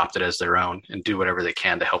and adopt it as their own, and do whatever they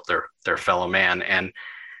can to help their fellow man. And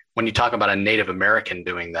when you talk about a Native American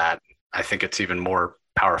doing that, I think it's even more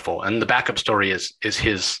powerful. And the backup story is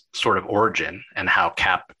his sort of origin and how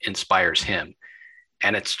Cap inspires him.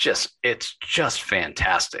 And it's just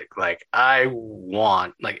fantastic. Like,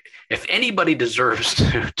 if anybody deserves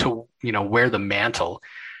to wear the mantle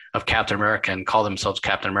of Captain America and call themselves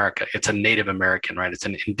Captain America, it's a Native American, right? It's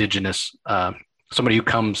an indigenous, somebody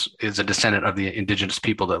who is a descendant of the indigenous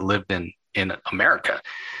people that lived in America.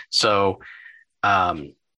 So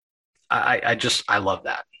I love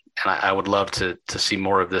that. And I would love to see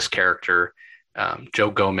more of this character, Joe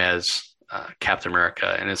Gomez, Captain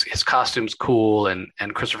America, and his costume's cool. And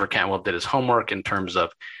Christopher Cantwell did his homework in terms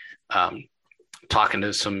of talking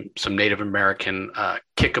to some Native American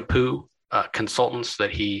Kickapoo consultants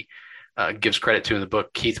that he gives credit to in the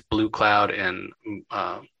book, Keith Blue Cloud and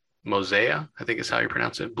Mosea, I think is how you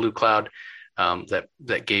pronounce it, Blue Cloud,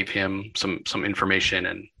 that gave him some information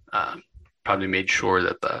and probably made sure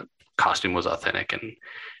that the costume was authentic and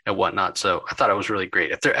whatnot. So I thought it was really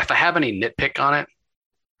great. If I have any nitpick on it,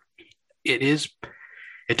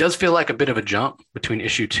 it does feel like a bit of a jump between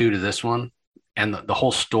issue 2 to this one, and the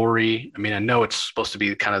whole story. I mean, I know it's supposed to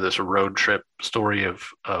be kind of this road trip story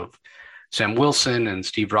of Sam Wilson and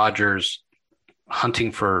Steve Rogers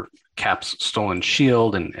hunting for Cap's stolen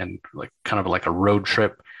shield, and like kind of like a road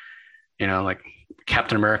trip, like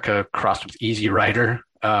Captain America crossed with Easy Rider.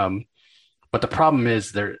 But the problem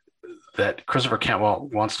is that Christopher Cantwell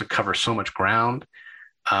wants to cover so much ground,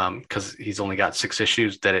 because he's only got 6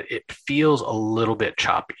 issues, that it feels a little bit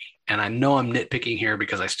choppy. And I know I'm nitpicking here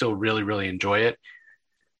because I still really, really enjoy it.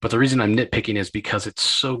 But the reason I'm nitpicking is because it's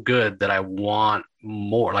so good that I want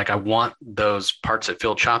more. Like, I want those parts that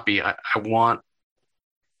feel choppy. I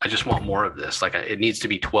just want more of this. Like, it needs to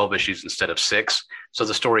be 12 issues instead of 6. So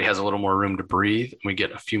the story has a little more room to breathe. And we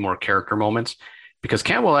get a few more character moments, because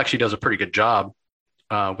Cantwell actually does a pretty good job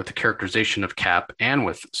with the characterization of Cap and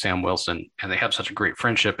with Sam Wilson, and they have such a great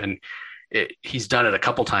friendship. And he's done it a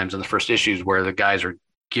couple times in the first issues where the guys are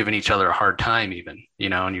giving each other a hard time, even,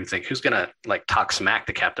 and you think, who's gonna like talk smack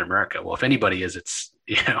to Captain America? Well, if anybody is, it's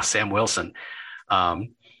Sam Wilson. And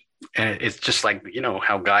it's just like,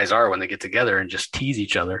 how guys are when they get together and just tease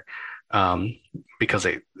each other, because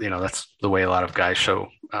they, that's the way a lot of guys show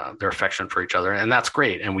their affection for each other, and that's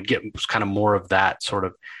great. And we get kind of more of that sort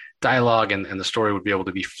of dialogue, and the story would be able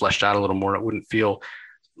to be fleshed out a little more. It wouldn't feel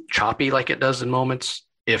choppy like it does in moments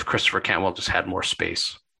if Christopher Cantwell just had more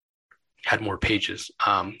space, had more pages.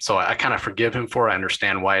 So I kind of forgive him for it. I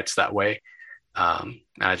understand why it's that way. And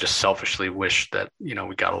I just selfishly wish that, we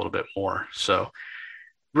got a little bit more. So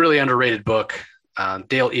really underrated book.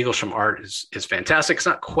 Dale Eaglesham art is fantastic. It's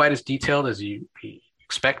not quite as detailed as you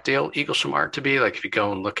expect Dale Eaglesham art to be. Like, if you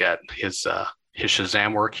go and look at his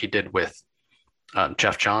Shazam work he did with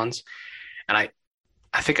Jeff Johns. And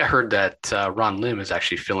I think I heard that Ron Lim is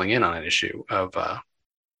actually filling in on an issue of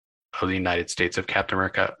the United States of Captain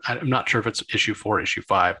America. I'm not sure if it's issue 4, issue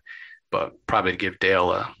 5, but probably to give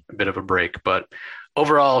Dale a bit of a break. But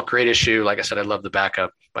overall, great issue. Like I said, I love the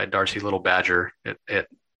backup by Darcy Little Badger.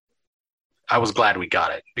 I was glad we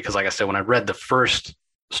got it, because like I said, when I read the first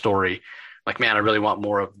story, like, man, I really want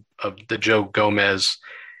more of the Joe Gomez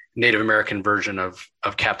Native American version of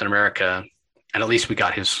Captain America. And at least we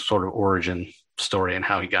got his sort of origin story and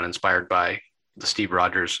how he got inspired by the Steve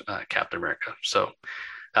Rogers Captain America. So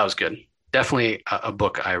that was good. Definitely a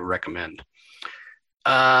book I recommend.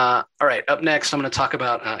 All right, up next, I'm going to talk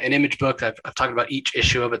about an Image book. I've talked about each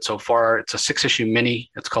issue of it so far. It's a 6-issue mini.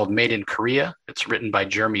 It's called Made in Korea. It's written by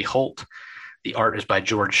Jeremy Holt. The art is by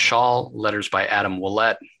George Schall, letters by Adam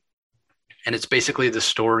Willett. And it's basically the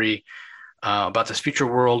story about this future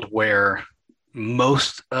world where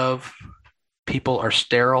most of people are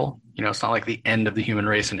sterile. It's not like the end of the human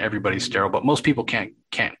race and everybody's sterile, but most people can't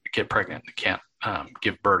get pregnant, can't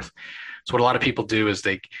give birth. So what a lot of people do is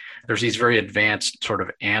there's these very advanced sort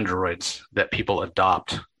of androids that people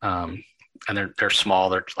adopt, and they're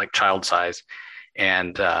small, they're like child size.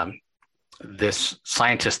 And this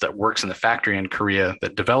scientist that works in the factory in Korea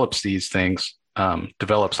that develops these things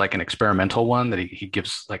develops like an experimental one that he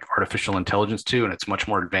gives like artificial intelligence to, and it's much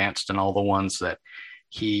more advanced than all the ones that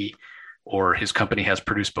he or his company has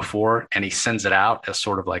produced before. And he sends it out as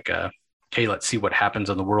sort of like a hey, let's see what happens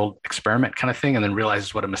in the world experiment kind of thing, and then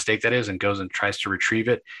realizes what a mistake that is and goes and tries to retrieve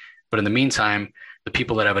it. But in the meantime, the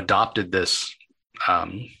people that have adopted this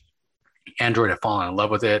android have fallen in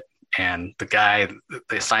love with it, and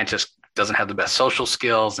the scientist, doesn't have the best social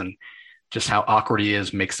skills, and just how awkward he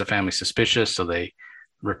is makes the family suspicious. So they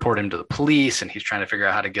report him to the police, and he's trying to figure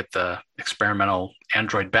out how to get the experimental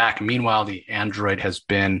android back. Meanwhile, the android has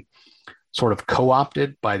been sort of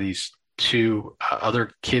co-opted by these two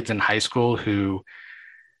other kids in high school who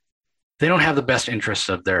they don't have the best interests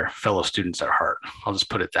of their fellow students at heart. I'll just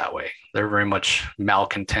put it that way. They're very much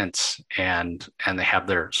malcontents, and they have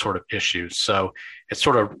their sort of issues. So it's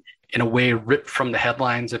sort of in a way ripped from the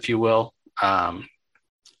headlines, if you will,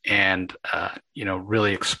 and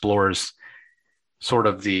really explores sort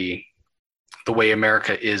of the way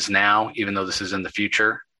America is now, even though this is in the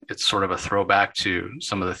future. It's sort of a throwback to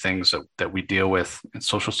some of the things that we deal with in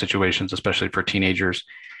social situations, especially for teenagers.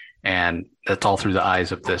 And that's all through the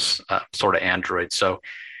eyes of this sort of android. So,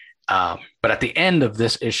 but at the end of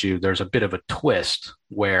this issue, there's a bit of a twist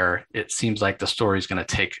where it seems like the story is going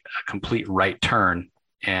to take a complete right turn,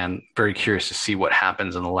 and very curious to see what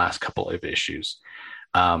happens in the last couple of issues.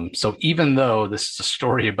 So even though this is a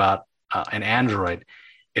story about an android,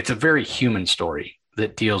 it's a very human story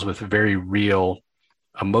that deals with very real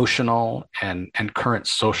emotional and current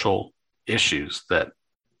social issues that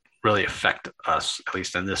really affect us, at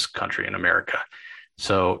least in this country, in America.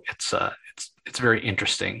 So it's very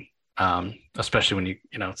interesting, especially when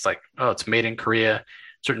it's like, oh, it's made in Korea,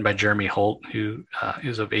 it's written by Jeremy Holt, who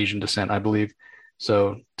is of Asian descent, I believe.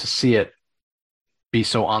 So to see it be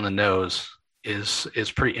so on the nose is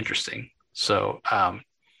pretty interesting. So I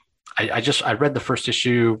read the first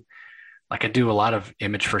issue. Like I do a lot of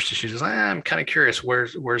Image first issues. I'm kind of curious,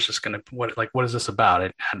 where's this going to, what is this about?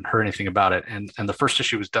 I hadn't heard anything about it. And the first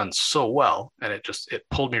issue was done so well, and it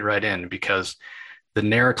pulled me right in because the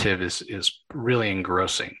narrative is really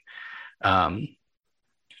engrossing. And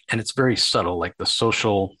it's very subtle, like the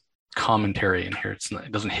social commentary in here.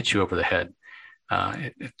 It doesn't hit you over the head.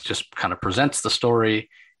 It just kind of presents the story,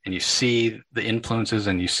 and you see the influences,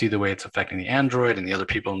 and you see the way it's affecting the android and the other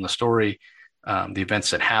people in the story. The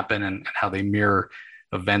events that happen and how they mirror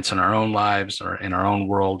events in our own lives or in our own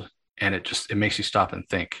world. And it makes you stop and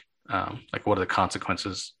think, like, what are the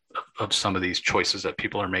consequences of some of these choices that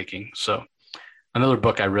people are making? So another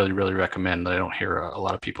book I really, really recommend that I don't hear a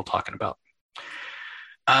lot of people talking about.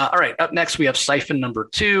 All right, up next, we have Siphon number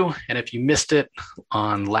 2. And if you missed it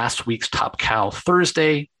on last week's Top Cow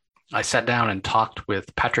Thursday, I sat down and talked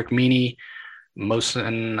with Patrick Meany,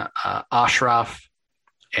 Mohsen Ashraf,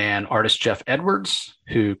 and artist Jeff Edwards,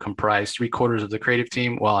 who comprise 3/4 of the creative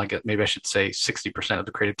team. Well, I guess maybe I should say 60% of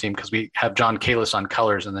the creative team, because we have John Kalis on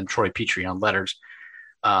colors and then Troy Petrie on letters.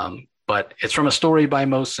 But it's from a story by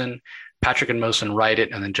Mohsen. Patrick and Mohsen write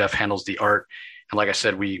it, and then Jeff handles the art. And like I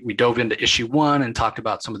said, we dove into issue 1 and talked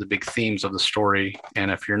about some of the big themes of the story.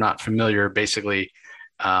 And if you're not familiar, basically,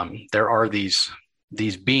 there are these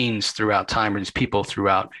beings throughout time, or these people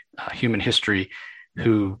throughout human history,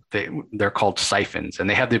 who they're called siphons, and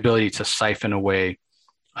they have the ability to siphon away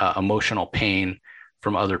emotional pain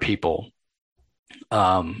from other people.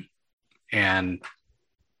 And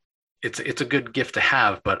it's a good gift to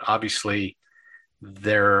have, but obviously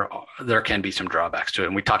there can be some drawbacks to it.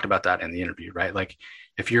 And we talked about that in the interview, right? Like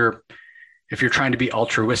if you're trying to be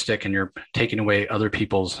altruistic and you're taking away other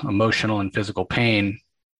people's emotional and physical pain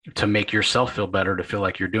to make yourself feel better, to feel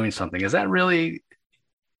like you're doing something, is that really,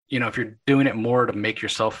 if you're doing it more to make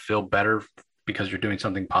yourself feel better because you're doing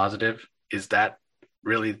something positive, is that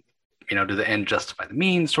really, do the end justify the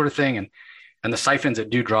means, sort of thing? And the siphons that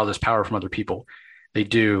do draw this power from other people, they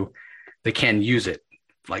can use it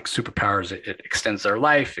like superpowers. It extends their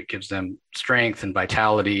life. It gives them strength and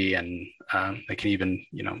vitality. And they can even,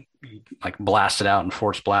 like blast it out and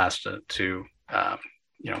force blast to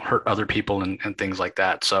hurt other people and things like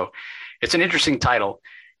that. So it's an interesting title.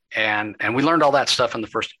 And we learned all that stuff in the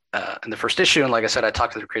first issue. And like I said, I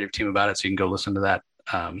talked to the creative team about it, so you can go listen to that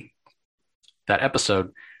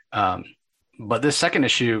episode. But this second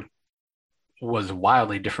issue was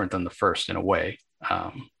wildly different than the first in a way.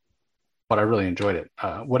 But I really enjoyed it.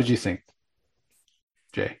 What did you think,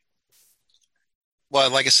 Jay? Well,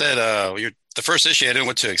 like I said, the first issue, I didn't know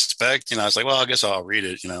what to expect. I was like, well, I guess I'll read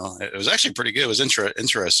it. It was actually pretty good. It was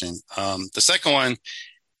interesting. The second one,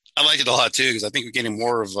 I liked it a lot too, because I think we're getting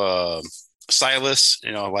more of Silas.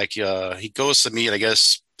 He goes to meet, I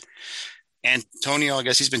guess, Antonio. I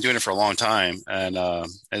guess he's been doing it for a long time, and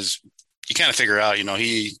as you kind of figure out,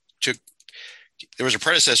 there was a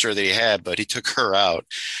predecessor that he had, but he took her out.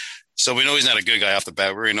 So we know he's not a good guy off the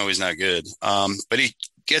bat. We already know he's not good. But he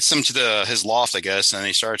gets him to his loft, I guess, and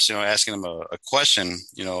he starts, asking him a question,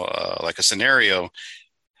 like a scenario.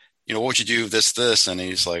 What would you do if this? And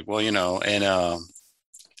he's like, well, and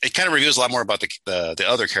it kind of reveals a lot more about the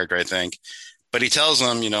other character, I think. But he tells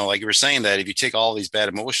him, like you were saying, that if you take all these bad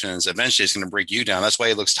emotions, eventually it's going to break you down. That's why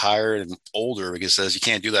he looks tired and older, because he says you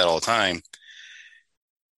can't do that all the time.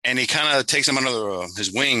 And he kind of takes him under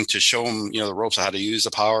his wing to show him, the ropes of how to use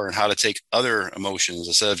the power and how to take other emotions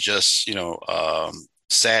instead of just,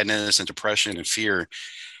 sadness and depression and fear.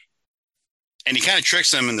 And he kind of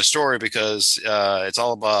tricks him in the story because it's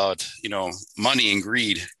all about, money and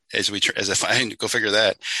greed. As if I go figure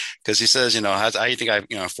that, because he says, how do you think I,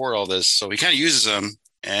 afford all this? So he kind of uses him,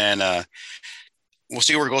 and we'll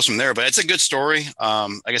see where it goes from there. But it's a good story.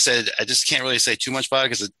 Like I said, I just can't really say too much about it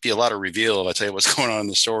because it'd be a lot of reveal if I tell you what's going on in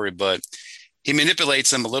the story. But he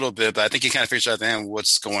manipulates him a little bit, but I think he kind of figures out at the end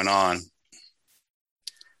what's going on.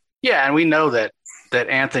 Yeah, and we know that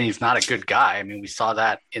Anthony's not a good guy. I mean, we saw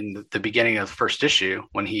that in the beginning of the first issue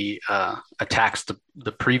when he attacks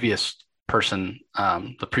the previous person,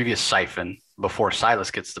 the previous siphon before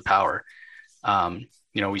Silas gets the power.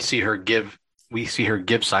 We see her give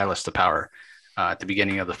Silas the power at the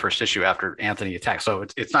beginning of the first issue after Anthony attacks. So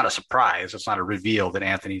it's not a surprise. It's not a reveal that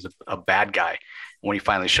Anthony's a bad guy. When he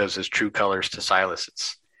finally shows his true colors to Silas,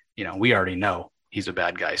 it's, we already know he's a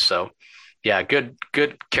bad guy. So yeah, good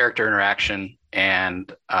character interaction. And,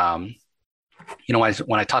 when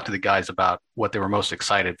I talked to the guys about what they were most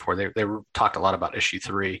excited for, they talked a lot about issue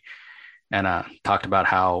 3. And talked about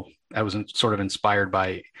how I was sort of inspired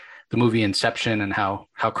by the movie Inception and how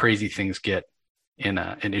crazy things get in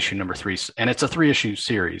issue number 3. And it's a 3-issue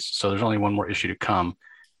series, so there's only one more issue to come.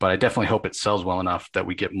 But I definitely hope it sells well enough that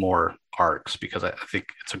we get more arcs, because I think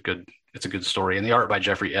it's a good story. And the art by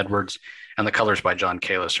Jeffrey Edwards and the colors by John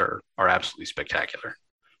Kalis are absolutely spectacular.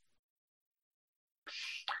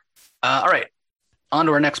 All right, on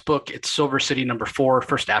to our next book. It's Silver City number 4,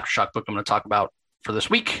 first Aftershock book I'm going to talk about for this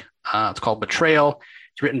week. It's called Betrayal.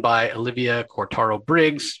 It's written by Olivia Cortaro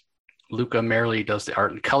Briggs. Luca Merli does the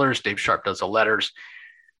art and colors. Dave Sharp does the letters.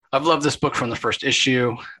 I've loved this book from the first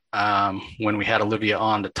issue. When we had Olivia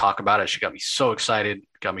on to talk about it, she got me so excited,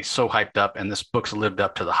 got me so hyped up, and this book's lived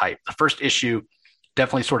up to the hype. The first issue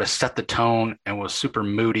definitely sort of set the tone and was super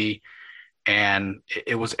moody, and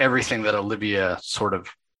it was everything that Olivia sort of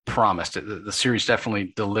promised. The series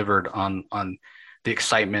definitely delivered on the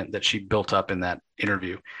excitement that she built up in that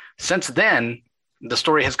interview. Since then, the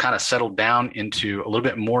story has kind of settled down into a little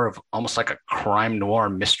bit more of almost like a crime noir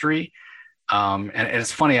mystery. And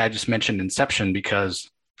it's funny, I just mentioned Inception because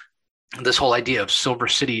this whole idea of Silver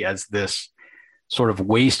City as this sort of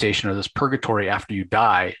way station or this purgatory after you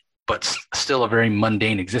die, but still a very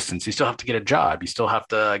mundane existence. You still have to get a job. You still have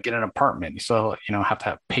to get an apartment. You still, have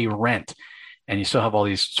to pay rent, and you still have all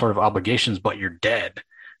these sort of obligations, but you're dead.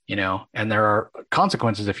 And there are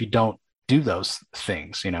consequences if you don't do those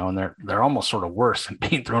things, and they're almost sort of worse than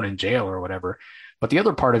being thrown in jail or whatever. But the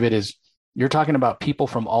other part of it is you're talking about people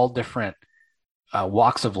from all different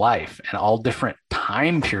walks of life and all different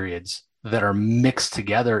time periods that are mixed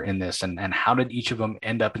together in this. And how did each of them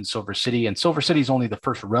end up in Silver City? And Silver City is only the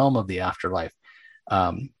first realm of the afterlife.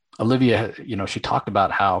 Olivia, she talked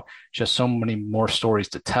about how she has so many more stories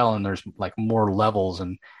to tell, and there's like more levels.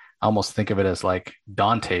 And I almost think of it as like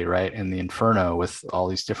Dante, right, in the Inferno, with all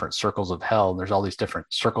these different circles of hell. And there's all these different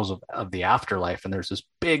circles of the afterlife. And there's this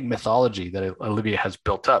big mythology that Olivia has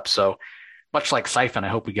built up. So much like Siphon, I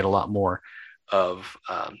hope we get a lot more of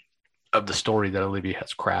the story that Olivia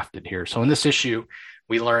has crafted here. So in this issue,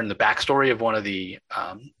 we learn the backstory of one of the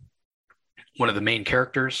main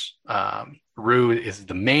characters. Rue is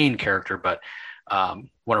the main character, but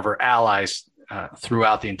one of her allies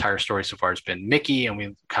throughout the entire story so far has been Mickey, and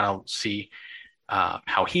we kind of see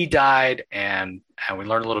how he died, and we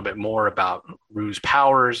learn a little bit more about Rue's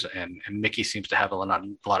powers, and Mickey seems to have a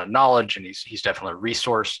lot of knowledge, and he's definitely a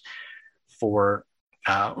resource for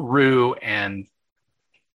Rue, and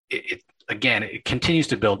it continues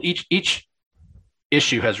to build. Each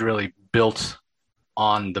issue has really built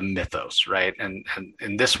on the mythos, right? And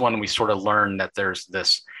in this one, we sort of learn that there's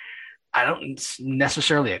this, I don't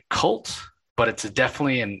necessarily a cult, but it's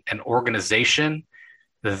definitely an organization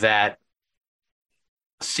that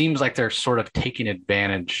seems like they're sort of taking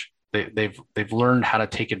advantage. They've learned how to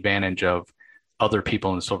take advantage of other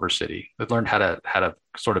people in Silver City. They've learned how to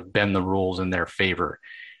sort of bend the rules in their favor,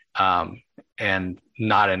 and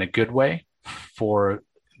not in a good way, for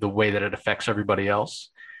the way that it affects everybody else.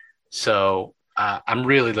 So I'm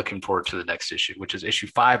really looking forward to the next issue, which is issue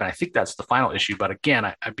 5, and I think that's the final issue. But again,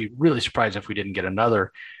 I'd be really surprised if we didn't get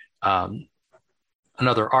another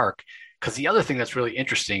arc. Because the other thing that's really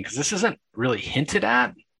interesting, because this isn't really hinted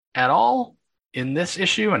at all in this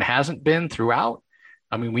issue and hasn't been throughout.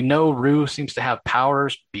 I mean, we know Rue seems to have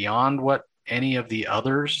powers beyond what any of the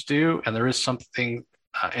others do, and there is something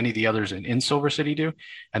any of the others in Silver City do,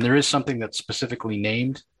 and there is something that's specifically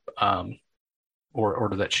named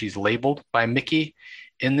or that she's labeled by Mickey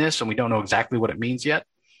in this, and we don't know exactly what it means yet.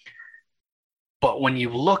 But when you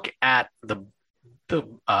look at the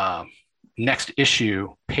next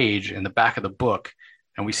issue page in the back of the book,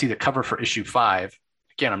 and we see the cover for issue 5,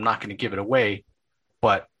 again, I'm not going to give it away,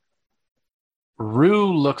 but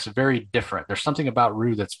Rue looks very different. There's something about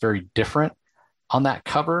Rue that's very different on that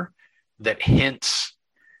cover that hints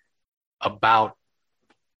about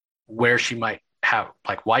where she might have,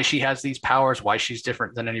 like why she has these powers, why she's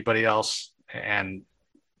different than anybody else, and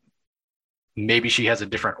maybe she has a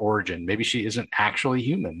different origin. Maybe she isn't actually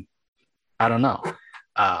human. I don't know.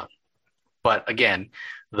 But again,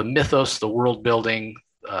 the mythos, the world building,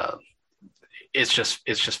 it's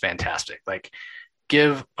just fantastic. Like,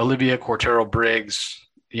 give Olivia Cortero Briggs,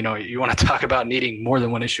 you want to talk about needing more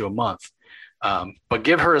than one issue a month, but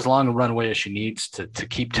give her as long a runway as she needs to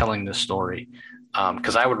keep telling this story.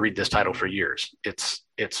 Because I would read this title for years. It's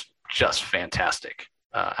just fantastic,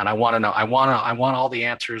 and I want to know. I want all the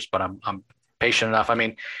answers, but I'm patient enough. I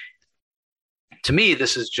mean, to me,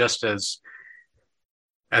 this is just as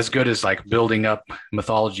good as like building up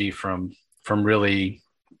mythology from really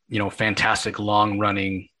fantastic long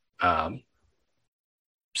running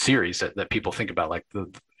series that people think about, like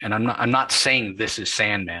and I'm not saying this is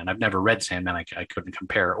Sandman. I've never read Sandman. I couldn't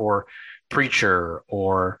compare, or Preacher,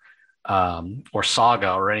 or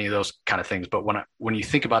Saga, or any of those kind of things. But when you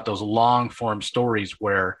think about those long form stories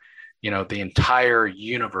where the entire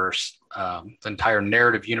universe, the entire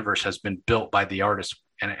narrative universe has been built by the artist,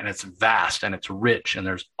 and it's vast and it's rich, and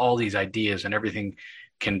there's all these ideas, and everything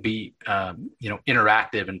can be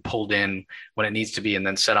interactive and pulled in when it needs to be, and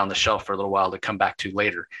then set on the shelf for a little while to come back to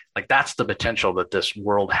later. Like, that's the potential that this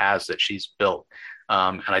world has that she's built.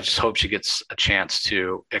 And I just hope she gets a chance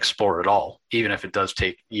to explore it all, even if it does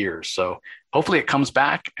take years. So hopefully it comes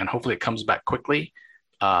back, and hopefully it comes back quickly,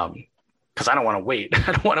 because I don't want to wait.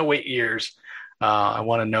 I don't want to wait years. I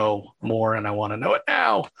want to know more, and I want to know it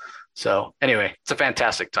now. So anyway, it's a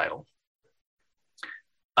fantastic title.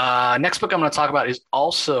 Next book I'm going to talk about is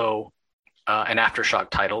also an Aftershock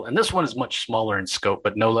title, and this one is much smaller in scope,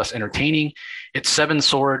 but no less entertaining. It's Seven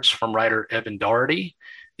Swords from writer Evan Doherty.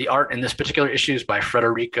 The art in this particular issue is by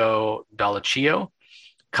Federico Dallaccio,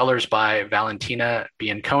 colors by Valentina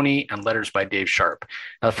Bianconi, and letters by Dave Sharp.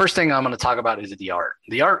 Now, the first thing I'm going to talk about is the art.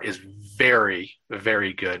 The art is very,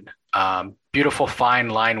 very good. Beautiful, fine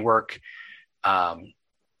line work,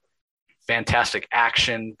 fantastic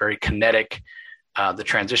action, very kinetic. The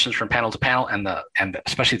transitions from panel to panel and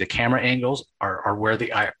especially the camera angles are where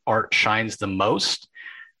the art shines the most.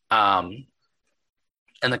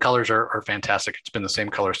 And the colors are fantastic. It's been the same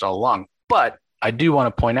colors all along. But I do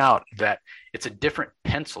want to point out that it's a different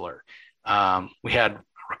penciler. We had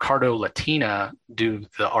Ricardo Latina do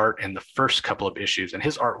the art in the first couple of issues, and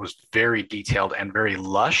his art was very detailed and very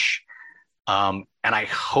lush. And I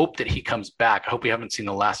hope that he comes back. I hope we haven't seen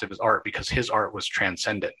the last of his art, because his art was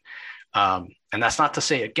transcendent. And that's not to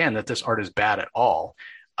say, again, that this art is bad at all.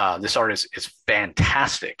 This art is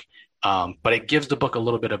fantastic, but it gives the book a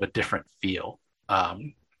little bit of a different feel.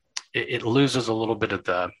 It loses a little bit of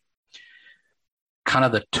the kind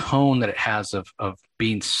of the tone that it has of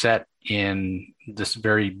being set in this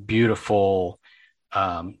very beautiful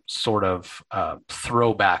sort of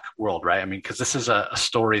throwback world, right? I mean, because this is a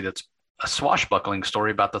story that's a swashbuckling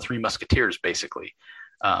story about the Three Musketeers, basically.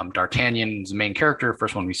 D'Artagnan's the main character,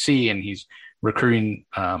 first one we see, and he's recruiting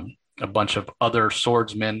a bunch of other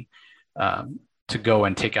swordsmen to go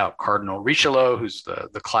and take out Cardinal Richelieu, who's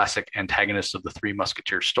the classic antagonist of the Three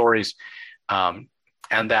Musketeers stories.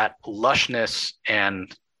 And that lushness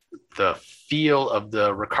and the feel of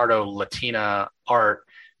the Ricardo Latina art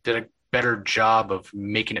did a better job of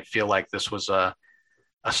making it feel like this was a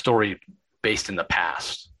story based in the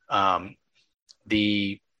past.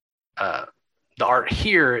 The art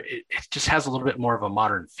here, it just has a little bit more of a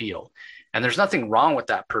modern feel. And there's nothing wrong with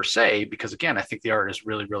that per se, because again, I think the art is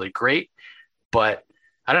really, really great. But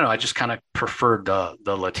I don't know, I just kind of preferred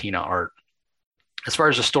the Latina art. As far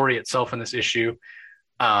as the story itself in this issue,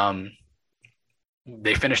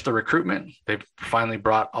 they finished the recruitment. They've finally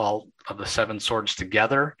brought all of the Seven Swords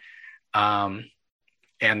together.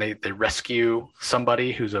 And they rescue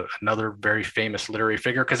somebody who's another very famous literary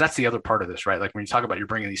figure, because that's the other part of this, right? Like when you talk about you're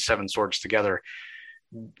bringing these Seven Swords together,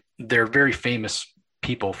 they're very famous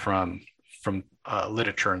people from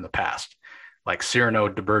literature in the past. like Cyrano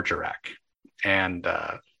de Bergerac and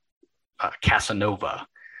Casanova,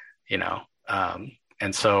 you know.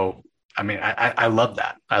 And so, I mean, I love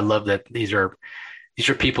that. I love that these are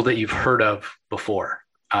people that you've heard of before,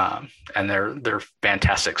 and they're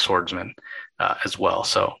fantastic swordsmen as well.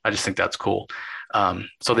 So I just think that's cool.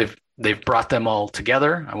 So they've brought them all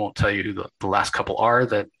together. I won't tell you who the last couple are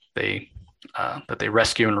that they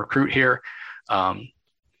rescue and recruit here,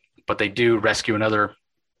 but they do rescue another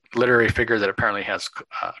literary figure that apparently has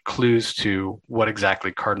clues to what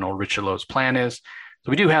exactly Cardinal Richelieu's plan is. So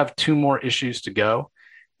we do have 2 more issues to go.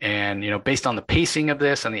 And, based on the pacing of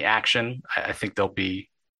this and the action, I think they'll be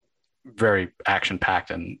very action packed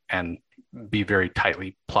and be very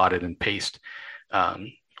tightly plotted and paced.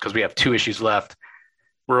 Because we have 2 issues left.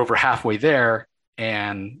 We're over halfway there,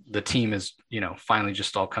 and the team is, finally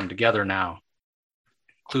just all come together now.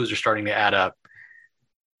 Clues are starting to add up.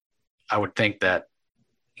 I would think that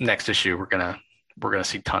next issue we're gonna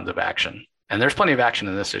see tons of action, and there's plenty of action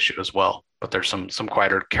in this issue as well. But there's some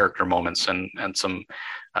quieter character moments and some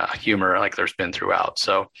humor like there's been throughout.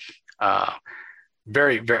 So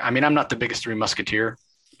very, very. I mean, I'm not the biggest Three Musketeer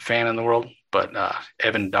fan in the world, but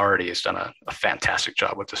Evan Doherty has done a fantastic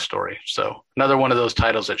job with this story. So another one of those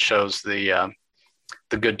titles that shows the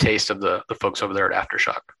good taste of the folks over there at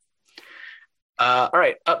Aftershock. All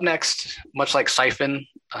right, up next, much like Siphon,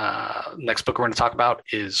 next book we're going to talk about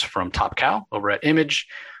is from Top Cow over at Image.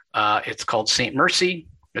 It's called Saint Mercy.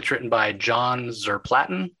 It's written by John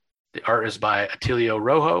Zerplatten. The art is by Attilio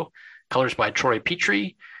Rojo. Colors by Troy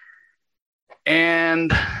Petrie.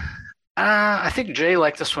 And I think Jay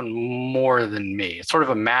liked this one more than me. It's sort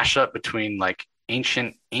of a mashup between like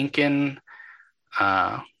ancient Incan,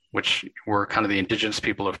 which were kind of the indigenous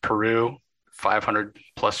people of Peru 500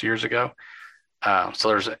 plus years ago. So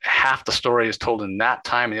there's half the story is told in that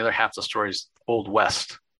time, and the other half of the story is Old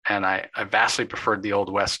West. And I vastly preferred the Old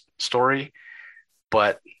West story.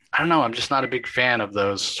 But I don't know, I'm just not a big fan of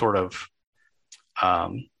those sort of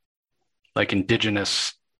like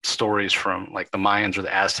indigenous stories from like the Mayans or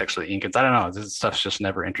the Aztecs or the Incans. I don't know, this stuff's just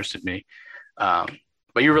never interested me. But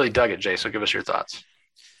you really dug it, Jay, so give us your thoughts.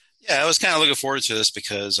 Yeah, I was kind of looking forward to this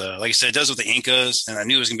because, like I said, it does with the Incas, and I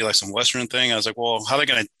knew it was going to be like some Western thing. I was like, well, how are they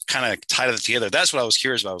going to kind of tie that together? That's what I was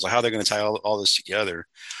curious about. I was like, how are they going to tie all this together?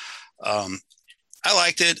 I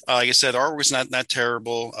liked it. Like I said, the art was not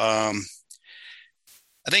terrible.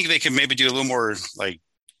 I think they could maybe do a little more like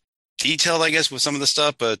detailed, I guess, with some of the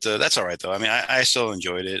stuff, but that's all right though. I mean, I still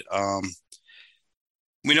enjoyed it.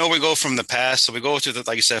 We know we go from the past, so we go to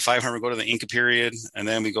like you said, 500. We go to the Inca period, and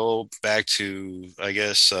then we go back to I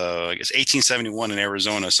guess 1871 in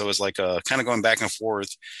Arizona. So it's like kind of going back and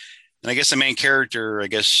forth. And I guess the main character, I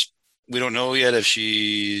guess we don't know yet if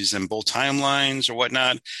she's in both timelines or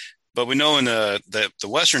whatnot, but we know in the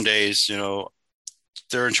Western days,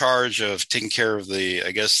 they're in charge of taking care of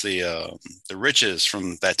the riches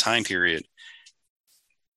from that time period.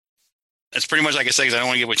 It's pretty much like I said, because I don't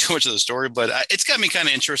want to give away too much of the story, but it's got me kind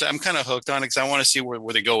of interested. I'm kind of hooked on it because I want to see where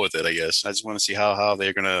they go with it, I guess. I just want to see how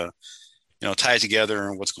they're going to, tie it together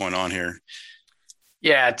and what's going on here.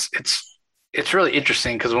 Yeah, it's really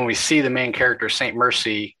interesting because when we see the main character, Saint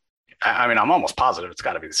Mercy, I mean, I'm almost positive it's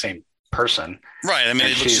got to be the same person. Right. I mean,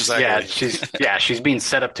 it looks exactly. She's being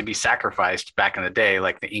set up to be sacrificed back in the day,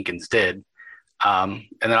 like the Incans did. And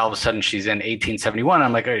then all of a sudden she's in 1871.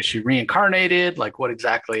 I'm like, oh, is she reincarnated? Like what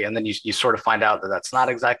exactly? And then you sort of find out that that's not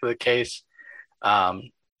exactly the case. But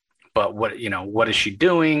what is she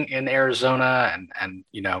doing in Arizona? And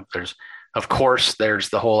there's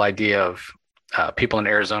the whole idea of people in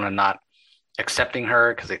Arizona not accepting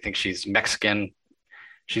her because they think she's Mexican.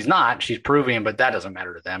 She's not. She's Peruvian, but that doesn't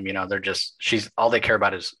matter to them. All they care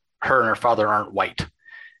about is her and her father aren't white,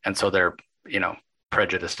 and so they're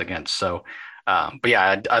prejudiced against. So, but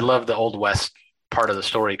yeah, I love the Old West part of the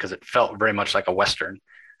story because it felt very much like a Western.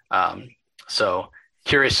 So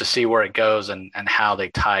curious to see where it goes and how they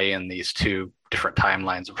tie in these 2 different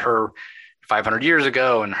timelines of her 500 years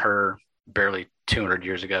ago and her barely 200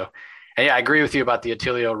 years ago. And yeah, I agree with you about the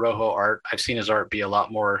Attilio Rojo art. I've seen his art be a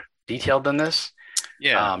lot more detailed than this.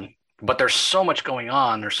 Yeah. But there's so much going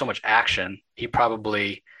on. There's so much action. He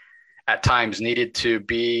probably at times needed to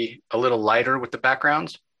be a little lighter with the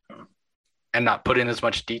backgrounds and not put in as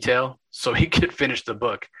much detail so he could finish the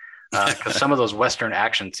book. Because some of those Western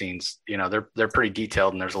action scenes, they're pretty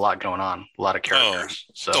detailed and there's a lot going on, a lot of characters.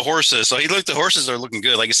 So the horses. So the horses are looking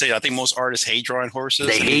good. Like I say, I think most artists hate drawing horses.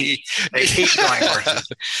 They hate drawing horses.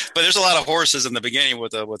 But there's a lot of horses in the beginning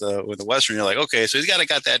with the Western. You're like, okay, so he's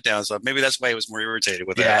got that down. So maybe that's why he was more irritated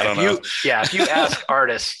with that. I don't know. Yeah, if you ask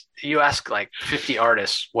artists, like 50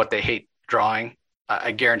 artists what they hate drawing,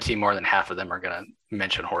 I guarantee more than half of them are going to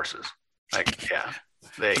mention horses. Like, yeah.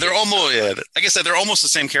 They're almost, yeah, like I said, they're almost the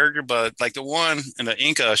same character, but like the one in the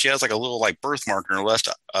Inca, she has like a little like birthmark in her left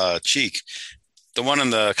cheek. The one in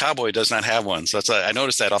the cowboy does not have one. So that's I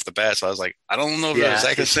noticed that off the bat. So I was like, I don't know if they're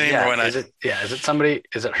exactly the same or when is it somebody?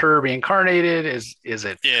 Is it her reincarnated? Is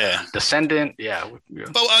it yeah descendant? Yeah.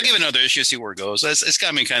 But I'll give it another issue, see where it goes. It's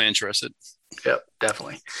got me kind of interested. Yep,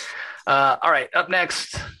 definitely. All right, up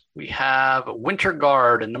next we have Winter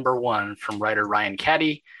Guard #1 from writer Ryan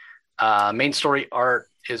Caddy. Main story art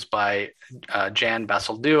is by Jan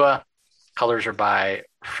Basildua. Colors are by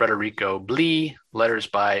Federico Blee. Letters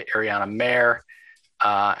by Ariana Mayer.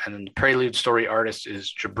 And then the prelude story artist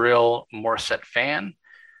is Jabril Morissette Fan.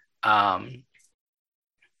 And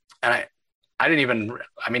I didn't even,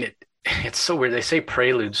 I mean, it's so weird. They say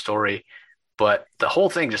prelude story, but the whole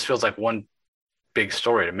thing just feels like one big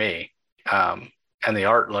story to me. And the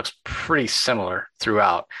art looks pretty similar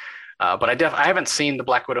throughout. But I haven't seen the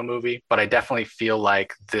Black Widow movie, but I definitely feel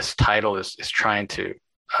like this title is trying to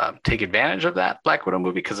take advantage of that Black Widow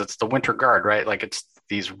movie because it's the Winter Guard, right? Like it's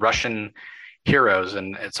these Russian heroes,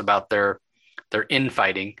 and it's about their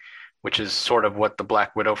infighting, which is sort of what the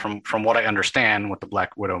Black Widow, from what I understand, what the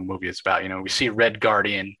Black Widow movie is about. You know, we see Red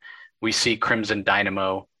Guardian, we see Crimson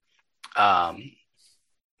Dynamo,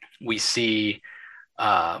 we see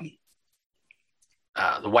the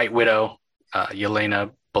White Widow,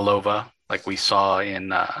 Yelena Belova, like we saw in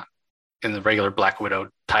the regular Black Widow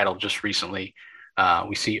title just recently.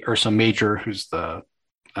 We see Ursa Major, who's the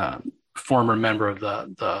former member of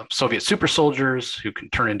the Soviet super soldiers who can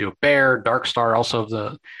turn into a bear. Dark Star, also of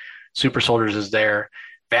the super soldiers, is there.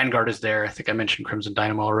 Vanguard is there. I think I mentioned Crimson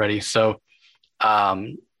Dynamo already. So,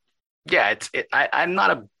 yeah, I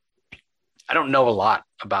don't know a lot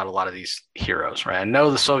about a lot of these heroes, right? I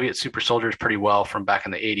know the Soviet super soldiers pretty well from back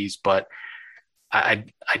in the 80s, but I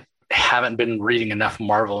haven't been reading enough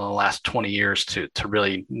Marvel in the last 20 years to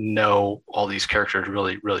really know all these characters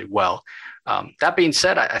really, really well. That being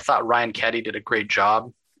said, I thought Ryan Caddy did a great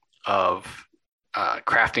job of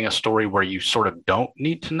crafting a story where you sort of don't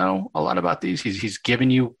need to know a lot about these. He's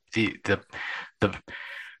given you the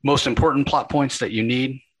most important plot points that you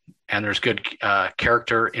need, and there's good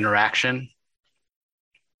character interaction.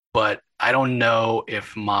 But I don't know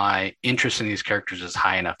if my interest in these characters is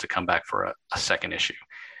high enough to come back for a second issue.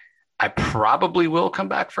 I probably will come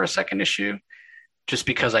back for a second issue just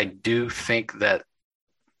because I do think that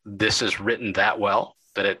this is written that well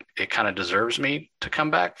that it kind of deserves me to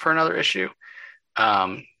come back for another issue.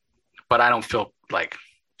 But I don't feel like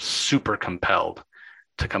super compelled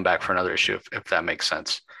to come back for another issue, if that makes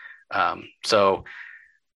sense. So,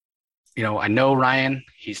 you know, I know Ryan,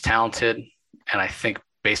 he's talented, and I think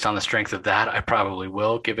based on the strength of that, I probably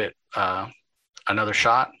will give it another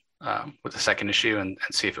shot with the second issue and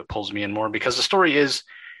see if it pulls me in more, because the story it's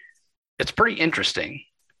pretty interesting.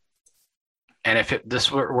 And if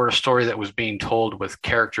this were a story that was being told with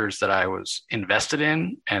characters that I was invested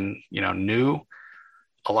in and, you know, knew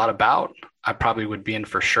a lot about, I probably would be in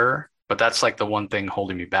for sure. But that's like the one thing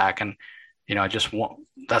holding me back. And, you know, I just want,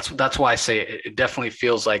 that's why I say it definitely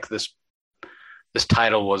feels like this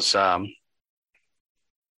title was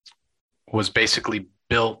basically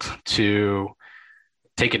built to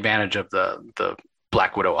take advantage of the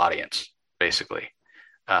Black Widow audience, basically.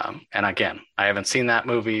 And again, I haven't seen that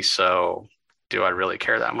movie, so do I really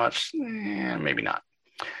care that much? Maybe not.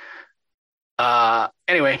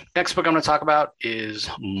 Anyway, next book I'm going to talk about is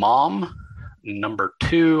Mom,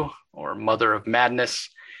 #2, or Mother of Madness.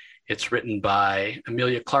 It's written by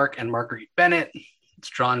Amelia Clark and Marguerite Bennett. It's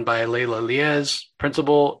drawn by Layla Liez.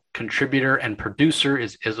 Principal, contributor, and producer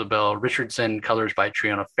is Isabel Richardson. Colors by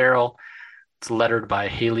Triona Farrell. It's lettered by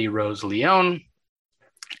Haley Rose Leone.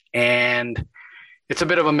 And it's a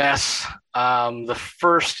bit of a mess. The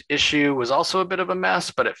first issue was also a bit of a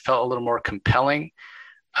mess, but it felt a little more compelling.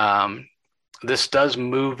 This does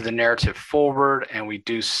move the narrative forward, and we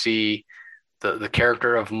do see the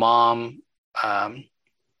character of Mom.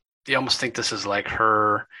 You almost think this is like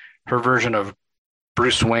her version of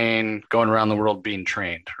Bruce Wayne going around the world being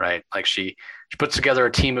trained, right? Like she puts together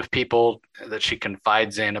a team of people that she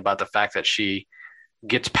confides in about the fact that she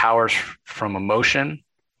gets powers from emotion,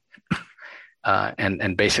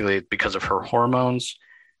 and basically because of her hormones,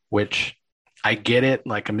 which I get it.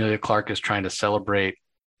 Like Amelia Clark is trying to celebrate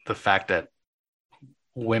the fact that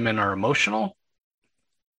women are emotional,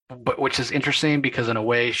 but which is interesting because in a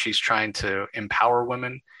way she's trying to empower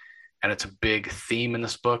women. And it's a big theme in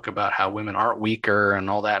this book about how women aren't weaker and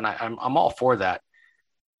all that. And I'm all for that.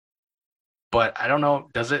 But I don't know,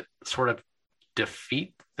 does it sort of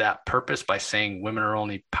defeat that purpose by saying women are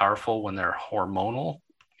only powerful when they're hormonal,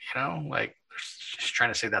 like she's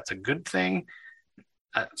trying to say that's a good thing.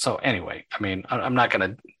 So anyway, I mean, I'm not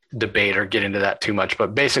going to debate or get into that too much,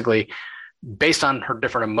 but basically, based on her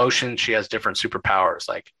different emotions, she has different superpowers.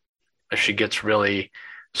 Like if she gets really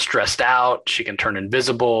stressed out, she can turn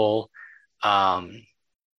invisible. Um,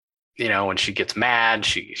 when she gets mad,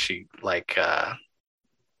 she like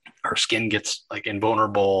her skin gets like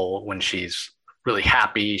invulnerable. When she's really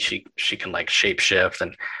happy, she can like shapeshift,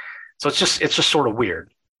 and so it's just sort of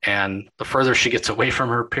weird. And the further she gets away from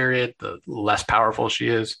her period, the less powerful she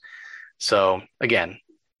is. So again,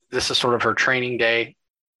 this is sort of her training day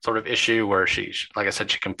sort of issue where she, like I said,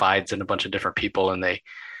 she confides in a bunch of different people and they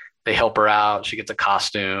help her out. She gets a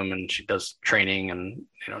costume and she does training and,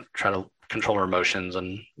 try to control her emotions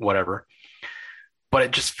and whatever. But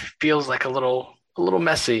it just feels like a little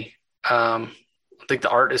messy. I think the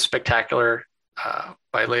art is spectacular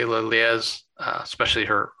by Layla Liaz, especially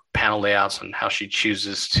her panel layouts and how she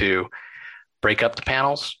chooses to break up the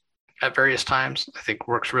panels at various times. I think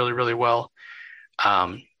works really, really well.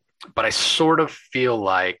 But I sort of feel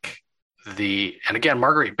like and again,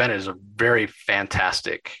 Marguerite Bennett is a very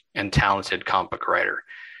fantastic and talented comic book writer,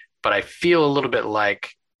 but I feel a little bit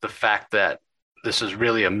like the fact that this is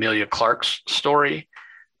really Amelia Clark's story,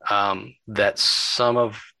 that some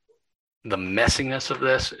of the messiness of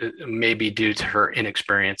this may be due to her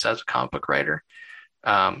inexperience as a comic book writer.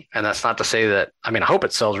 And that's not to say that, I mean, I hope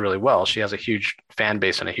it sells really well. She has a huge fan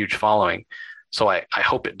base and a huge following. So I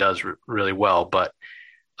hope it does really well, but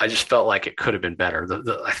I just felt like it could have been better.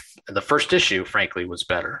 The first issue, frankly, was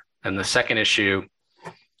better. And the second issue,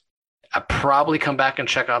 I'd probably come back and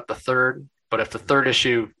check out the third, but if the third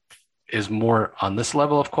issue is more on this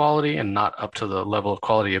level of quality and not up to the level of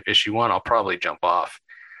quality of issue one, I'll probably jump off.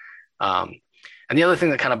 And the other thing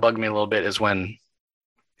that kind of bugged me a little bit is when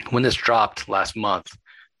this dropped last month,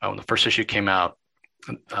 when the first issue came out,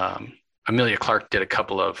 Amelia Clark did a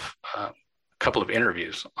couple of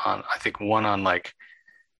interviews on, I think one on like,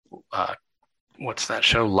 what's that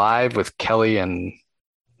show, Live with Kelly and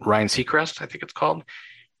Ryan Seacrest, I think it's called.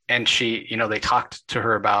 And she, they talked to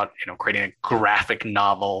her about, creating a graphic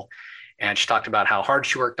novel. And she talked about how hard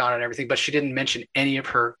she worked on it and everything, but she didn't mention any of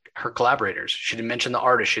her collaborators. She didn't mention the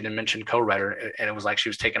artist. She didn't mention co-writer. And it was like she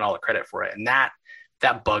was taking all the credit for it. And that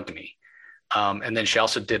bugged me. And then she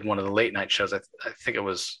also did one of the late night shows. I think it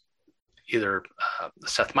was either the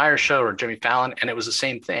Seth Meyers show or Jimmy Fallon. And it was the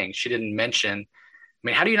same thing. She didn't mention, I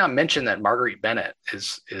mean, how do you not mention that Marguerite Bennett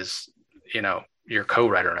is your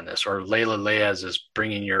co-writer on this, or Layla Liaz is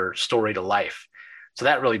bringing your story to life? So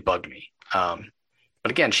that really bugged me. But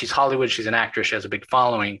again, she's Hollywood. She's an actress. She has a big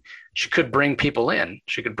following. She could bring people in.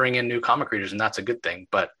 She could bring in new comic readers, and that's a good thing.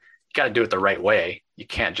 But you got to do it the right way. You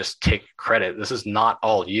can't just take credit. This is not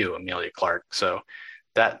all you, Amelia Clark. So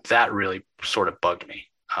that really sort of bugged me.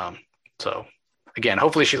 So again,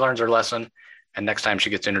 hopefully she learns her lesson, and next time she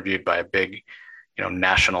gets interviewed by a big,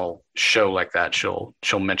 national show like that, she'll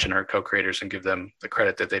mention her co-creators and give them the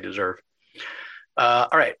credit that they deserve. All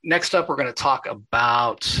right. Next up, we're going to talk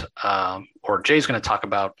about, or Jay's going to talk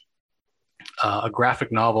about a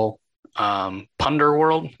graphic novel, Punder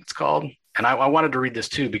World, it's called. And I wanted to read this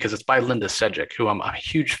too, because it's by Linda Sedgwick, who I'm a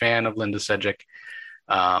huge fan of. Linda Sedgwick.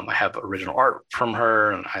 I have original art from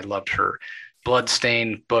her, and I loved her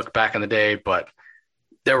Bloodstained book back in the day, but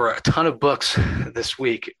there were a ton of books this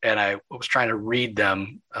week, and I was trying to read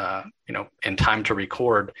them, in time to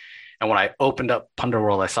record. And when I opened up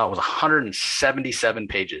Punderworld, I saw it was 177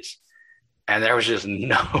 pages, and there was just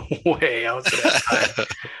no way I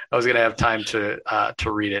was going to have time to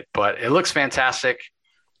read it. But it looks fantastic,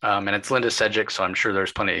 and it's Linda Sedgwick, so I'm sure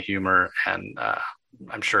there's plenty of humor, and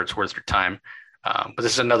I'm sure it's worth your time. But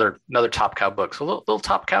this is another Top Cow book, so a little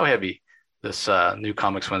Top Cow heavy. This new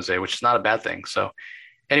Comics Wednesday, which is not a bad thing. So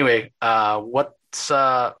anyway, what's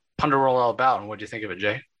Punderworld all about, and what do you think of it,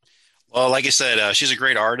 Jay? Well, like I said, she's a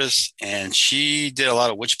great artist, and she did a lot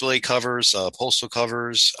of Witchblade covers, postal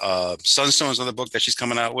covers. Sunstone is another book that she's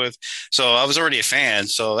coming out with. So I was already a fan,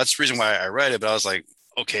 so that's the reason why I read it. But I was like,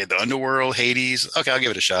 okay, the Underworld, Hades, okay, I'll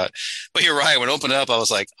give it a shot. But you're right, when it opened up, I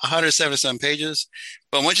was like, 177 pages.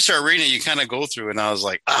 But once you start reading it, you kind of go through it, and I was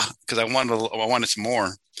like, because I wanted some more.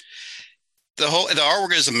 The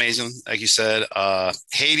artwork is amazing, like you said.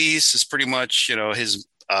 Hades is pretty much, his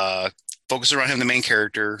focus around him, the main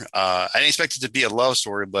character. I didn't expect it to be a love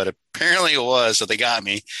story, but apparently it was, so they got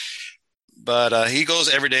me. But he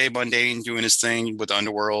goes every day mundane, doing his thing with the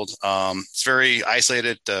underworld. It's very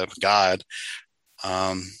isolated god.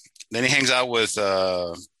 Then he hangs out with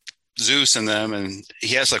Zeus and them, and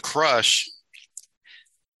he has a crush.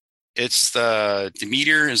 It's the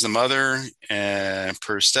Demeter is the mother, and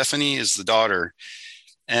Persephone is the daughter.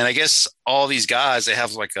 And I guess all these gods they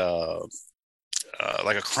have like a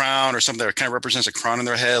crown or something that kind of represents a crown in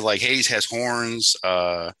their head. Like Hades has horns.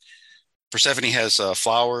 Persephone has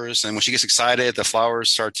flowers, and when she gets excited, the flowers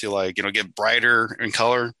start to get brighter in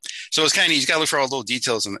color. So it's kind of you got to look for all the little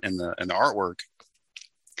details in the artwork.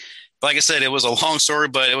 Like I said, it was a long story,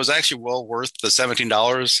 but it was actually well worth the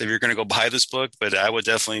 $17 if you're going to go buy this book. But I would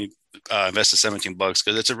definitely invest the $17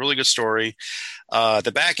 because it's a really good story.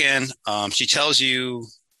 The back end, she tells you,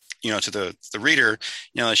 to the reader,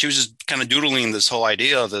 she was just kind of doodling this whole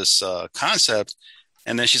idea of this concept.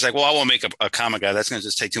 And then she's like, well, I won't make a comic guy. That's going to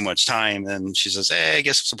just take too much time. And she says, hey, I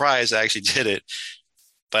guess surprise, I actually did it.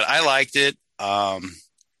 But I liked it.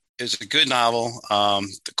 It was a good novel.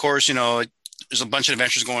 Of course, there's a bunch of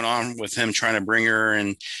adventures going on with him trying to bring her.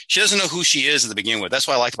 And she doesn't know who she is to begin with. That's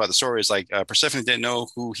what I liked about the story is Persephone didn't know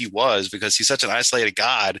who he was because he's such an isolated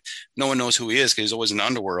god. No one knows who he is because he's always in the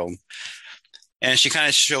underworld. And she kind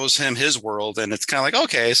of shows him his world. And it's kind of like,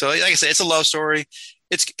 okay. So like I said, it's a love story.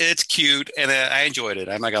 It's cute, and I enjoyed it.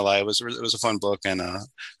 I'm not gonna lie, it was a fun book, and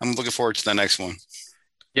I'm looking forward to the next one.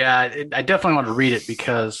 Yeah, I definitely want to read it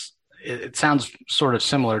because it sounds sort of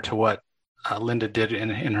similar to what Linda did in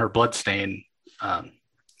her Bloodstain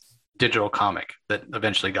digital comic that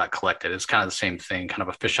eventually got collected. It's kind of the same thing, kind of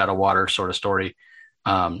a fish out of water sort of story.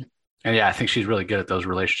 And yeah, I think she's really good at those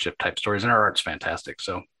relationship type stories, and her art's fantastic.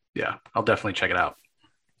 So yeah, I'll definitely check it out.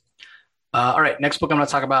 All right, next book I'm going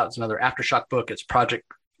to talk about is another Aftershock book. It's Project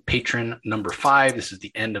Patron #5. This is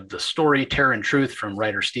the end of the story, Terror and Truth, from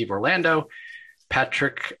writer Steve Orlando.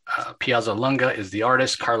 Patrick Piazza Lunga is the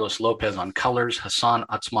artist, Carlos Lopez on colors, Hassan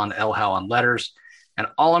Atsman Elhau on letters. And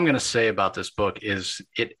all I'm going to say about this book is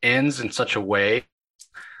it ends in such a way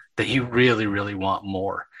that you really, really want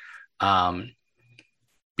more.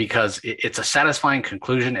 Because it's a satisfying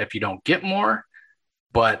conclusion if you don't get more.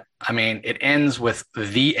 But I mean, it ends with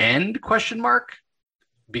the end ?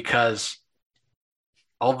 Because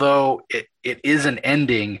although it is an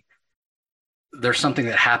ending, there's something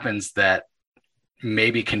that happens that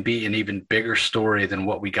maybe can be an even bigger story than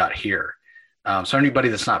what we got here. So anybody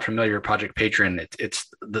that's not familiar with Project Patron, it's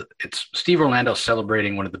Steve Orlando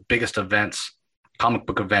celebrating one of the biggest events, comic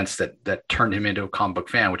book events that turned him into a comic book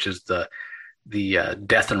fan, which is the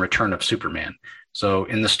death and return of Superman. So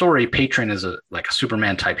in the story, Patron is a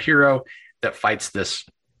Superman type hero that fights this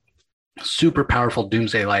super powerful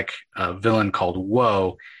doomsday-like villain called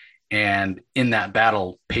Woe. And in that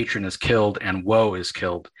battle, Patron is killed and Woe is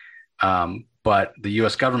killed. But the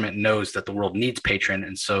U.S. government knows that the world needs Patron,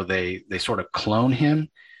 and so they sort of clone him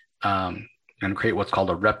and create what's called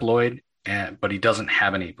a Reploid. But he doesn't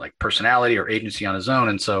have any personality or agency on his own,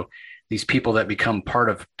 and so these people that become part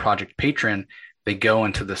of Project Patron, they go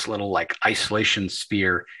into this little isolation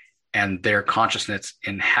sphere, and their consciousness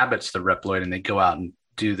inhabits the Reploid, and they go out and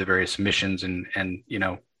do the various missions. And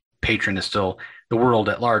Patron is still, the world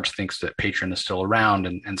at large thinks that Patron is still around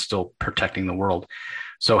and still protecting the world.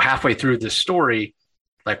 So halfway through this story,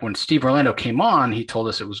 when Steve Orlando came on, he told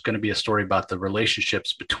us it was going to be a story about the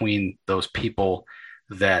relationships between those people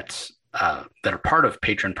that are part of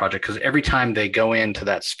Patron Project. Because every time they go into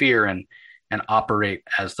that sphere and operate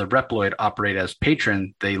as the Reploid, operate as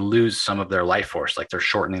Patron, they lose some of their life force, they're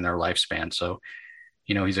shortening their lifespan. So,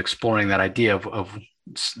 he's exploring that idea of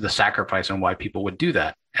the sacrifice and why people would do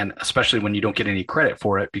that. And especially when you don't get any credit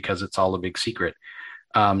for it because it's all a big secret.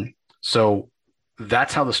 So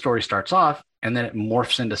that's how the story starts off. And then it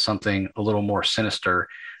morphs into something a little more sinister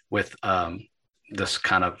with this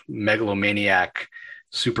kind of megalomaniac,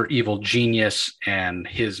 super evil genius and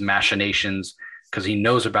his machinations, because he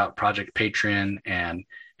knows about Project Patron and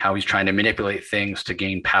how he's trying to manipulate things to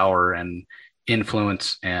gain power and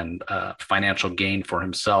influence and financial gain for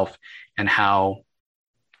himself, and how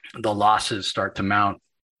the losses start to mount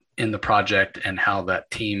in the project, and how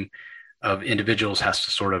that team of individuals has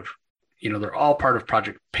to sort of, they're all part of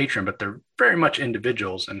Project Patron, but they're very much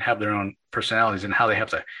individuals and have their own personalities, and how they have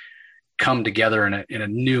to come together in a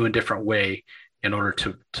new and different way in order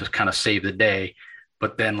to kind of save the day.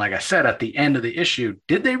 But then, like I said, at the end of the issue,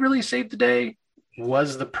 did they really save the day?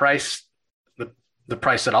 Was the price the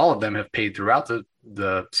price that all of them have paid throughout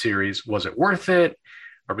the series? Was it worth it?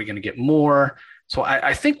 Are we going to get more? So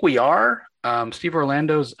I think we are. Steve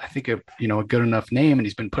Orlando's, I think, a good enough name, and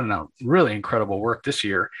he's been putting out really incredible work this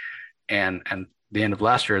year and the end of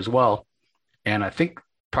last year as well. And I think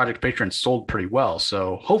Project Patron sold pretty well.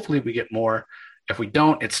 So hopefully we get more. If we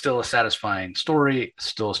don't, it's still a satisfying story. It's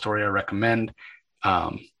still a story I recommend.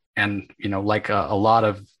 And, like a lot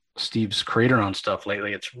of Steve's creator-owned stuff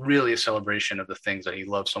lately, it's really a celebration of the things that he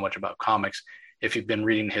loves so much about comics. If you've been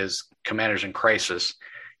reading his Commanders in Crisis,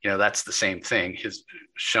 that's the same thing. His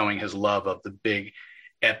showing his love of the big,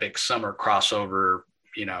 epic summer crossover,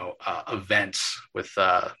 events with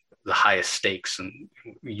the highest stakes and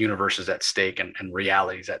universes at stake and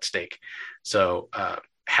realities at stake. So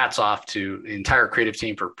hats off to the entire creative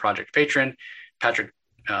team for Project Patron. Patrick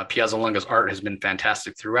Piazzalunga's art has been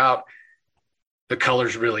fantastic throughout. The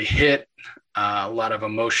colors really hit. A lot of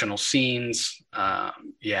emotional scenes.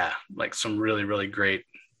 Like some really, really great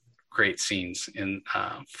scenes in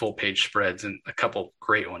full page spreads and a couple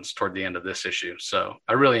great ones toward the end of this issue. So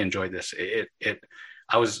I really enjoyed this.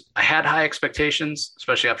 I had high expectations,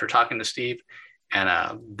 especially after talking to Steve,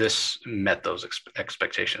 and this met those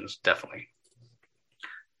expectations definitely.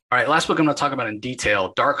 All right, last book I'm going to talk about in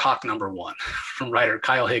detail, Darkhawk #1 from writer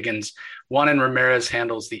Kyle Higgins. Juan Ramirez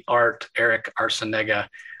handles the art, Eric Arcenega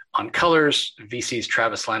on colors, VC's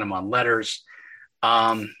Travis Lanham on letters.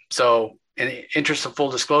 So in the interest of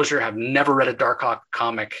full disclosure, I've never read a Darkhawk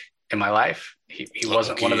comic in my life. He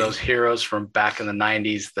wasn't one of those heroes from back in the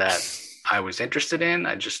 90s that I was interested in.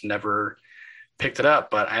 I just never picked it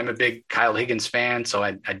up, but I'm a big Kyle Higgins fan, so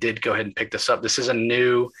I did go ahead and pick this up. This is a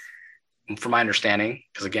new, from my understanding,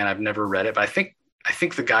 because again, I've never read it, but I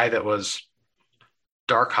think the guy that was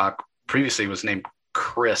Darkhawk previously was named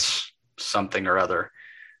Chris something or other.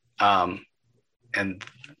 And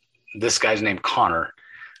this guy's named Connor.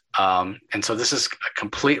 And so this is a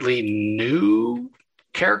completely new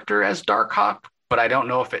character as Darkhawk, but I don't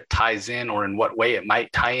know if it ties in or in what way it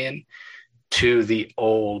might tie in to the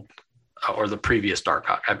old or the previous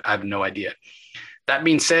Darkhawk. I have no idea. That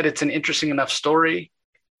being said, it's an interesting enough story,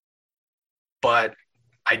 but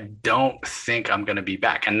I don't think I'm going to be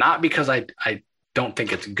back. And not because I don't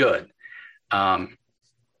think it's good.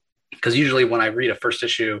 Because usually when I read a first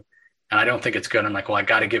issue and I don't think it's good, I'm like, well, I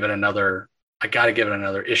got to give it another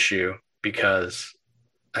issue, because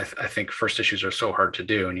I think first issues are so hard to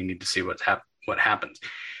do and you need to see what happens.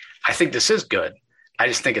 I think this is good. I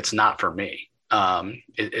just think it's not for me.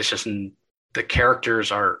 It's just the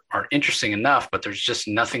characters are interesting enough, but there's just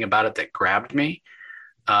nothing about it that grabbed me.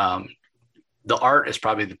 The art is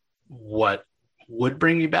probably what would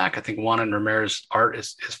bring me back. I think Juan Ramirez's art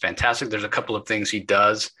is fantastic. There's a couple of things he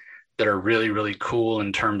does that are really, really cool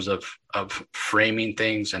in terms of framing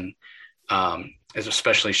things, and it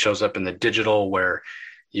especially shows up in the digital where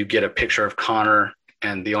you get a picture of Connor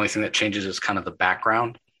and the only thing that changes is kind of the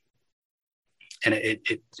background. And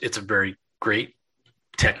it's a very great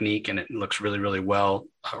technique, and it looks really, really well,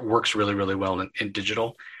 works really, really well in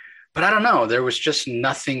digital. But I don't know, there was just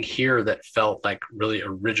nothing here that felt like really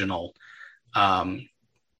original. And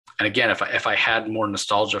again, if I had more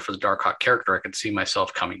nostalgia for the Darkhawk character, I could see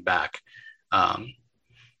myself coming back.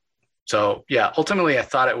 So yeah, ultimately I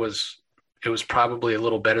thought it was probably a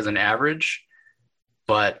little better than average,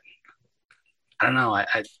 but I don't know.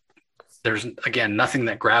 There's, again, nothing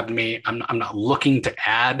that grabbed me. I'm not looking to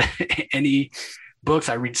add any books.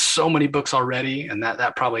 I read so many books already, and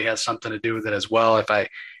that probably has something to do with it as well.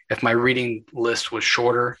 If my reading list was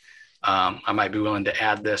shorter, I might be willing to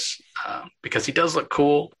add this because he does look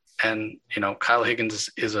cool. And, Kyle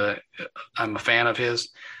Higgins I'm a fan of his.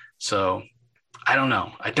 So I don't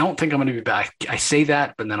know. I don't think I'm going to be back. I say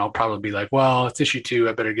that, but then I'll probably be like, well, it's issue 2.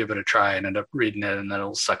 I better give it a try, and end up reading it, and then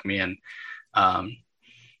it'll suck me in.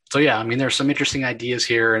 So yeah, I mean, there's some interesting ideas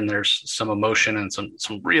here, and there's some emotion and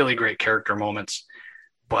some really great character moments,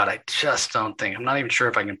 but I just don't think, I'm not even sure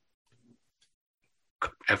if I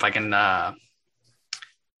can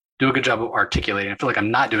do a good job of articulating. I feel like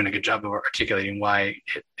I'm not doing a good job of articulating why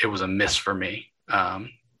it was a miss for me.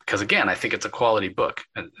 Because again, I think it's a quality book,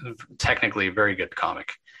 and technically a very good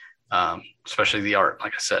comic, especially the art,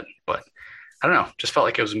 like I said. But I don't know, just felt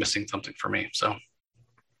like it was missing something for me. So,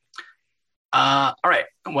 all right.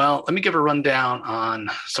 Well, let me give a rundown on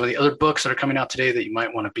some of the other books that are coming out today that you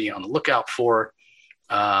might want to be on the lookout for.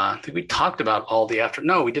 I think we talked about all the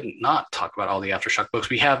we did not talk about all the Aftershock books.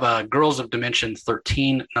 We have Girls of Dimension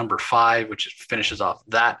 13, number 5, which finishes off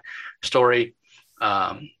that story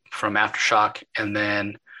from Aftershock. And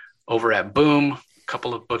then over at Boom, a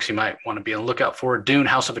couple of books you might want to be on the lookout for. Dune,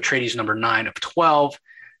 House of Atreides, number 9 of 12.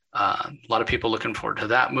 A lot of people looking forward to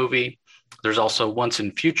that movie. There's also Once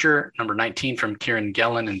in Future, number 19 from Kieran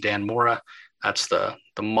Gillen and Dan Mora. That's the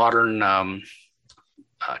modern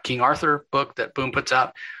King Arthur book that Boom puts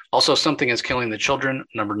out. Also, Something is Killing the Children,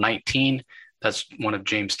 number 19. That's one of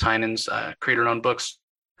James Tynan's creator-owned books.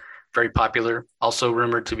 Very popular. Also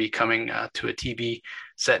rumored to be coming to a TV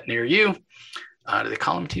set near you. Do they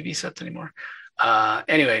call them TV sets anymore?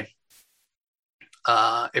 Anyway,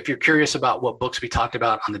 If you're curious about what books we talked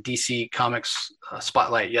about on the DC Comics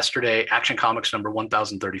Spotlight yesterday, Action Comics number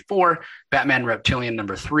 1034, Batman Reptilian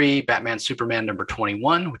number 3, Batman Superman number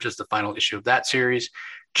 21, which is the final issue of that series,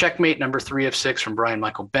 Checkmate number 3 of 6 from Brian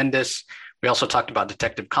Michael Bendis. We also talked about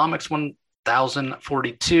Detective Comics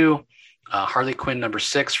 1042, Harley Quinn number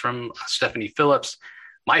 6 from Stephanie Phillips.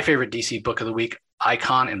 My favorite DC book of the week,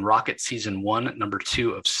 Icon and Rocket Season 1, number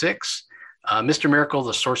 2 of 6. Mr. Miracle,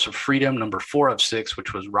 The Source of Freedom, number 4 of 6,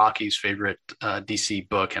 which was Rocky's favorite DC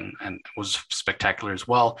book and was spectacular as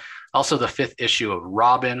well. Also, the 5th issue of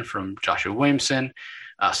Robin from Joshua Williamson.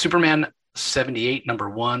 Superman 78, number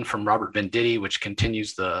 1 from Robert Venditti, which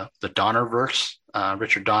continues the Donner-verse.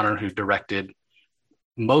 Richard Donner, who directed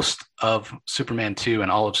most of Superman 2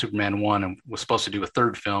 and all of Superman 1 and was supposed to do a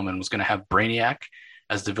third film and was going to have Brainiac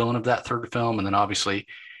as the villain of that third film. And then obviously,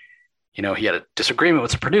 he had a disagreement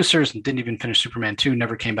with the producers and didn't even finish Superman 2,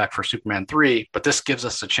 never came back for Superman 3. But this gives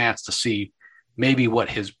us a chance to see maybe what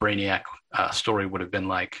his Brainiac story would have been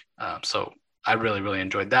like. So I really, really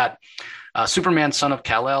enjoyed that. Superman, Son of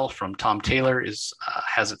Kal-El from Tom Taylor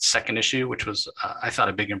has its second issue, which was, I thought,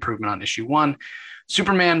 a big improvement on issue 1.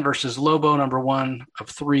 Superman versus Lobo, number 1 of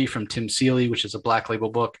 3 from Tim Seeley, which is a Black Label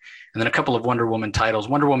book. And then a couple of Wonder Woman titles,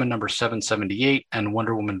 Wonder Woman number 778 and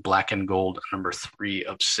Wonder Woman Black and Gold, number 3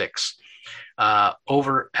 of 6.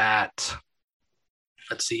 Over at,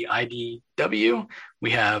 IDW,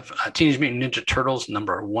 we have Teenage Mutant Ninja Turtles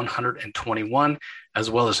number 121, as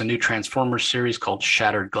well as a new Transformers series called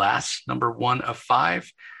Shattered Glass, number 1 of 5.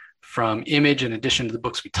 From Image, in addition to the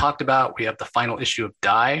books we talked about, we have the final issue of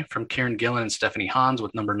Die from Kieran Gillen and Stephanie Hans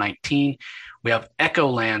with number 19. We have Echo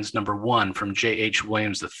Lands number 1 from J.H.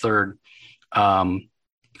 Williams III. And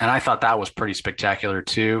I thought that was pretty spectacular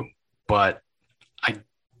too, but I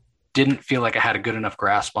didn't feel like I had a good enough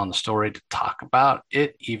grasp on the story to talk about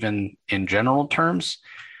it, even in general terms.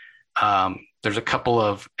 There's a couple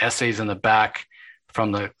of essays in the back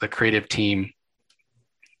from the creative team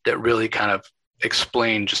that really kind of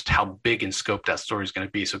explain just how big in scope that story is going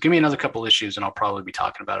to be. So give me another couple issues and I'll probably be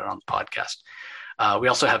talking about it on the podcast. We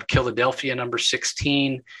also have Philadelphia number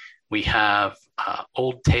 16. We have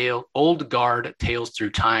Old Guard Tales Through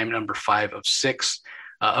Time number 5 of 6.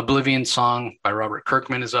 Oblivion Song by Robert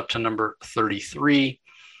Kirkman is up to number 33.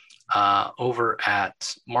 Over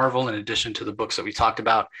at Marvel, in addition to the books that we talked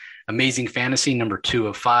about, Amazing Fantasy number 2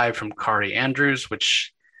 of 5 from Kari Andrews,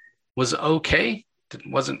 which was okay. It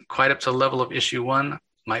wasn't quite up to the level of issue 1.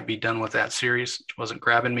 Might be done with that series. It wasn't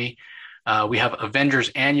grabbing me. We have Avengers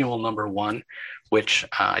Annual number 1, which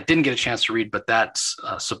I didn't get a chance to read, but that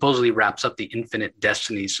supposedly wraps up the Infinite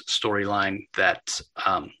Destinies storyline that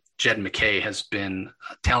Jed McKay has been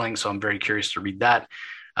telling. So I'm very curious to read that.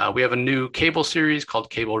 We have a new Cable series called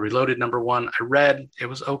Cable Reloaded number 1. I read, it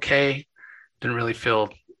was okay. Didn't really feel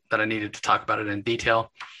that I needed to talk about it in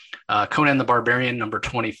detail. Conan the Barbarian number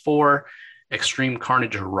 24. Extreme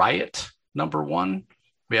Carnage Riot number 1.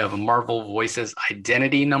 We have a Marvel Voices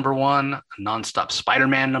Identity number 1, Nonstop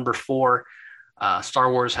Spider-Man number 4.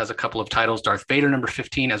 Star Wars has a couple of titles, Darth Vader number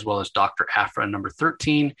 15, as well as Dr. Aphra number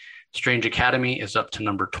 13. Strange Academy is up to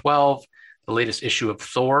number 12. The latest issue of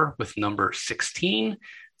Thor with number 16.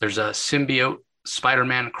 There's a Symbiote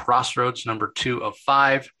Spider-Man Crossroads number 2 of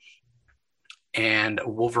 5. And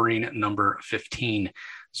Wolverine number 15.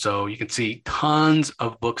 So you can see tons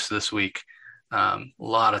of books this week. A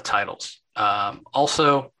lot of titles.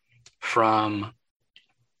 Also from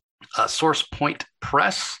Source Point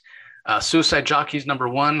Press, Suicide Jockeys number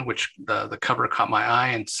 1, which the cover caught my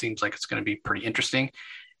eye and seems like it's going to be pretty interesting.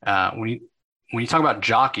 When you talk about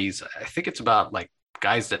jockeys, I think it's about like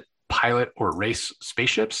guys that pilot or race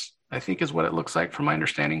spaceships, I think is what it looks like from my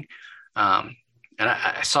understanding. And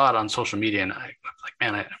I saw it on social media and I was like,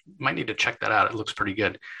 man, I might need to check that out. It looks pretty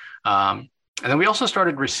good. And then we also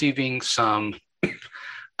started receiving some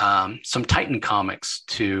Titan comics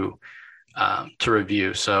to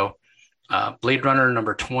review. So Blade Runner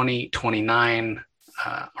number 2029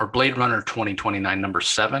 or Blade Runner 2029 number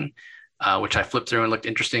 7, which I flipped through and looked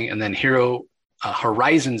interesting. And then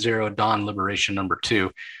Horizon Zero Dawn Liberation number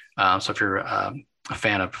 2. So if you're a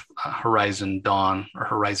fan of Horizon Dawn or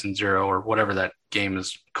Horizon Zero or whatever that game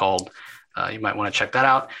is called, you might want to check that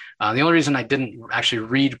out. The only reason I didn't actually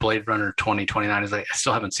read Blade Runner 2029 is I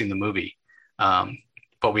still haven't seen the movie.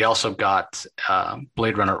 But we also got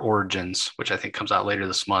Blade Runner Origins, which I think comes out later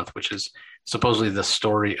this month, which is supposedly the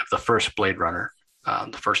story of the first Blade Runner,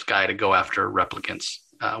 the first guy to go after replicants,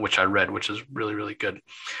 which I read, which is really, really good.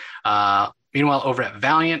 Meanwhile, over at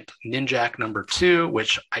Valiant, Ninjak number 2,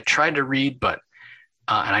 which I tried to read, but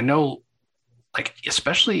and I know like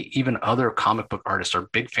especially even other comic book artists are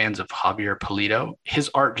big fans of Javier Pulido. His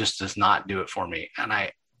art just does not do it for me. And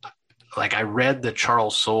I read the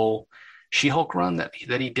Charles Soule She-Hulk run that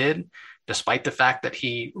he did, despite the fact that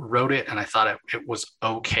he wrote it, and I thought it was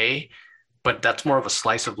okay. But that's more of a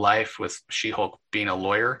slice of life with She-Hulk being a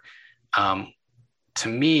lawyer. To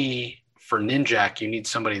me, for Ninjak, you need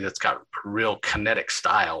somebody that's got a real kinetic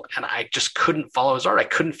style, and I just couldn't follow his art. I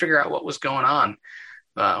couldn't figure out what was going on.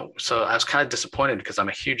 So I was kind of disappointed because I'm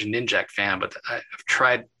a huge Ninjak fan, but I've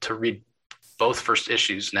tried to read both first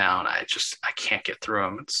issues now, and I can't get through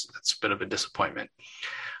them. It's a bit of a disappointment.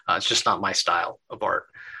 It's just not my style of art.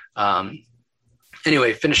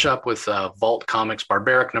 Anyway, finish up with Vault Comics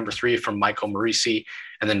Barbaric #3 from Michael Morisi,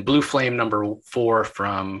 and then Blue Flame #4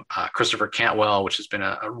 from Christopher Cantwell, which has been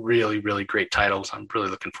a really, really great title. So I'm really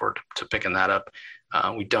looking forward to picking that up.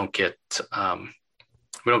 We don't get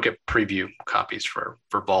preview copies for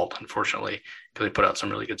Vault, unfortunately, because they put out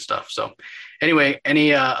some really good stuff. So anyway,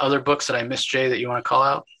 any other books that I missed, Jay, that you want to call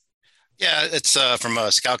out? Yeah, it's from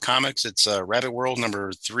Scout Comics. It's Rabbit World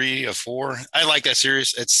 #3 of 4. I like that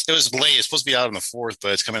series. It was late. It's supposed to be out on the 4th,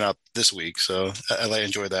 but it's coming out this week, so I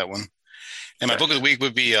enjoyed that one. And my book of the week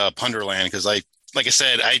would be Punderland, because like I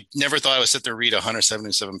said, I never thought I would sit there and read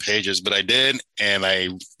 177 pages, but I did, and I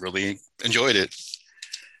really enjoyed it.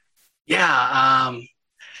 Yeah,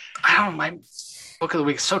 I don't know. My book of the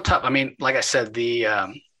week is so tough. I mean, like I said, the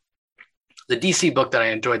DC book that I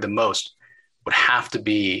enjoyed the most would have to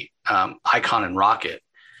be Icon and Rocket.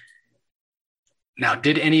 Now,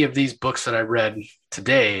 did any of these books that I read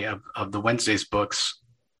today of the Wednesday's books,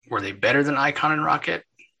 were they better than Icon and Rocket?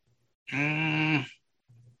 I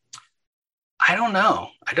don't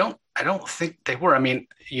know. I don't think they were. I mean,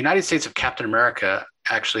 United States of Captain America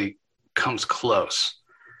actually comes close.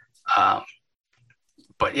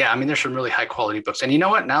 But yeah, I mean, there's some really high quality books. And you know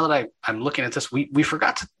what? Now that I'm looking at this, we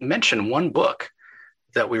forgot to mention one book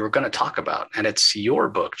that we were going to talk about, and it's your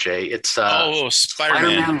book, Jay. It's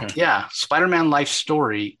Spider-Man. Yeah, Spider-Man Life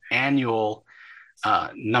Story Annual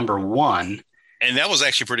 #1. And that was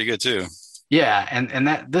actually pretty good too. Yeah, and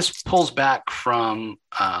that this pulls back from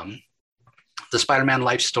the Spider-Man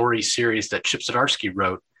Life Story series that Chip Zdarsky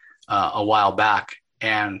wrote a while back,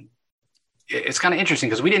 and it's kind of interesting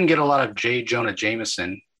because we didn't get a lot of J. Jonah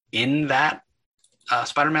Jameson in that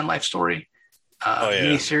Spider-Man Life Story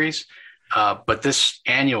miniseries. But this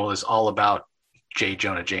annual is all about J.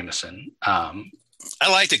 Jonah Jameson. I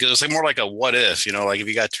liked it because it was like more like a what if, like if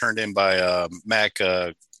you got turned in by Mac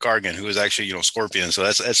Gargan, who was actually, Scorpion. So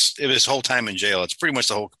that's his whole time in jail. It's pretty much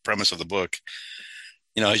the whole premise of the book.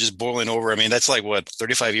 He's just boiling over. I mean, that's like what,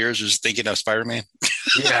 35 years just thinking of Spider-Man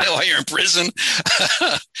while you're in prison.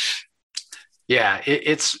 Yeah,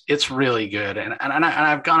 it's really good. And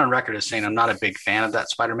I've gone on record as saying I'm not a big fan of that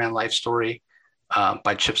Spider-Man Life Story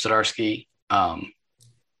by Chip Zdarsky.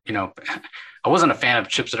 I wasn't a fan of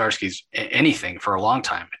Chip Zdarsky's anything for a long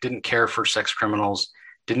time. I didn't care for Sex Criminals,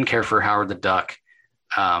 didn't care for Howard the Duck.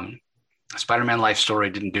 Spider-Man Life Story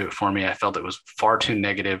didn't do it for me. I felt it was far too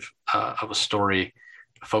negative of a story,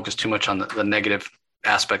 focused too much on the negative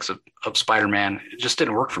aspects of Spider-Man. It just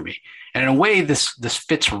didn't work for me. And in a way, this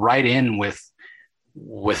fits right in with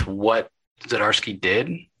what Zdarsky did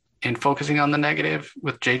in focusing on the negative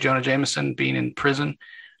with J. Jonah Jameson being in prison.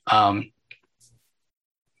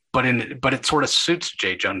 But it sort of suits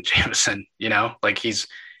J. Jonah Jameson, like he's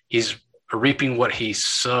reaping what he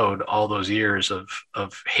sowed all those years of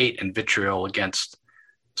hate and vitriol against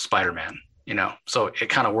Spider-Man, so it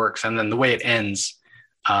kind of works. And then the way it ends,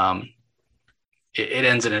 it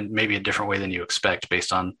ends in maybe a different way than you expect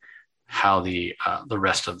based on how the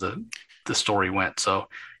rest of the story went. So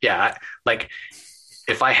yeah, like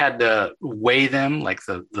if I had to weigh them, like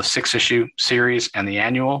the 6-issue series and the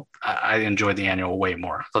annual, I enjoyed the annual way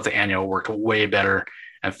more. I thought the annual worked way better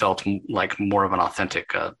and felt like more of an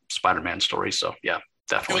authentic Spider-Man story. So yeah,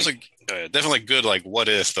 definitely. It was definitely good, like what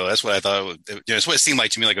if though. That's what I thought. It's what it seemed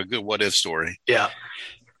like to me, like a good what if story. Yeah.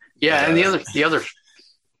 And the other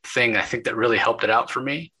thing I think that really helped it out for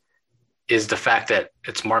me is the fact that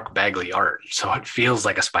it's Mark Bagley art. So it feels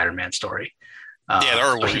like a Spider-Man story. The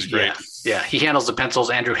artwork is great. Yeah. He handles the pencils.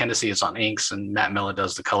 Andrew Hennessy is on inks, and Matt Miller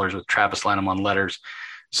does the colors with Travis Lanham on letters.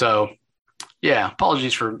 So yeah,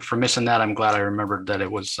 apologies for missing that. I'm glad I remembered that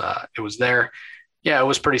it was there. Yeah, it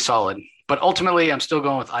was pretty solid. But ultimately, I'm still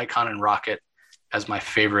going with Icon and Rocket as my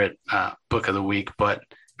favorite book of the week. But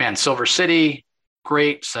man, Silver City,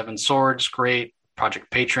 great. Seven Swords, great.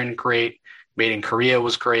 Project Patron, great. Made in Korea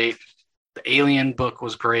was great. The Alien book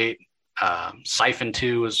was great. Siphon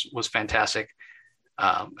 2 was fantastic.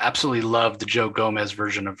 Absolutely loved the Joe Gomez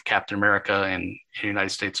version of Captain America in the United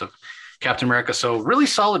States of Captain America. So really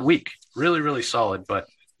solid week, really solid. But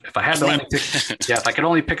if I had to only pick, if I could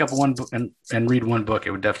only pick up one book and read one book,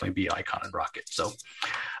 it would definitely be Icon and Rocket. So,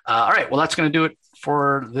 all right, well, that's going to do it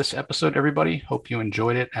for this episode, everybody. Hope you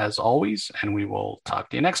enjoyed it as always, and we will talk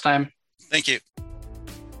to you next time. Thank you.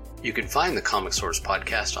 You can find the Comic Source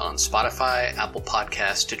podcast on Spotify, Apple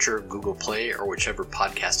Podcasts, Stitcher, Google Play, or whichever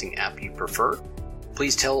podcasting app you prefer.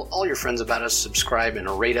 Please tell all your friends about us, subscribe, and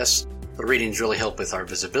rate us. The ratings really help with our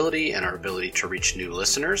visibility and our ability to reach new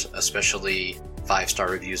listeners, especially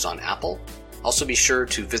 5-star reviews on Apple. Also be sure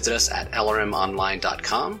to visit us at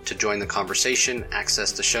lrmonline.com to join the conversation,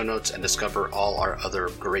 access the show notes, and discover all our other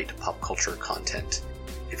great pop culture content.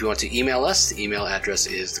 If you want to email us, the email address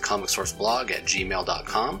is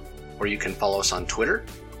thecomicsourceblog@gmail.com, or you can follow us on Twitter,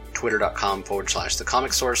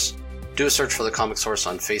 twitter.com/thecomicsource. Do a search for The Comic Source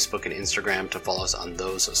on Facebook and Instagram to follow us on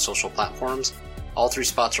those social platforms. All 3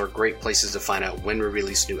 spots are great places to find out when we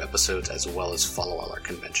release new episodes, as well as follow all our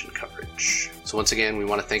convention coverage. So once again, we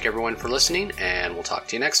want to thank everyone for listening, and we'll talk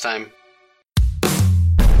to you next time.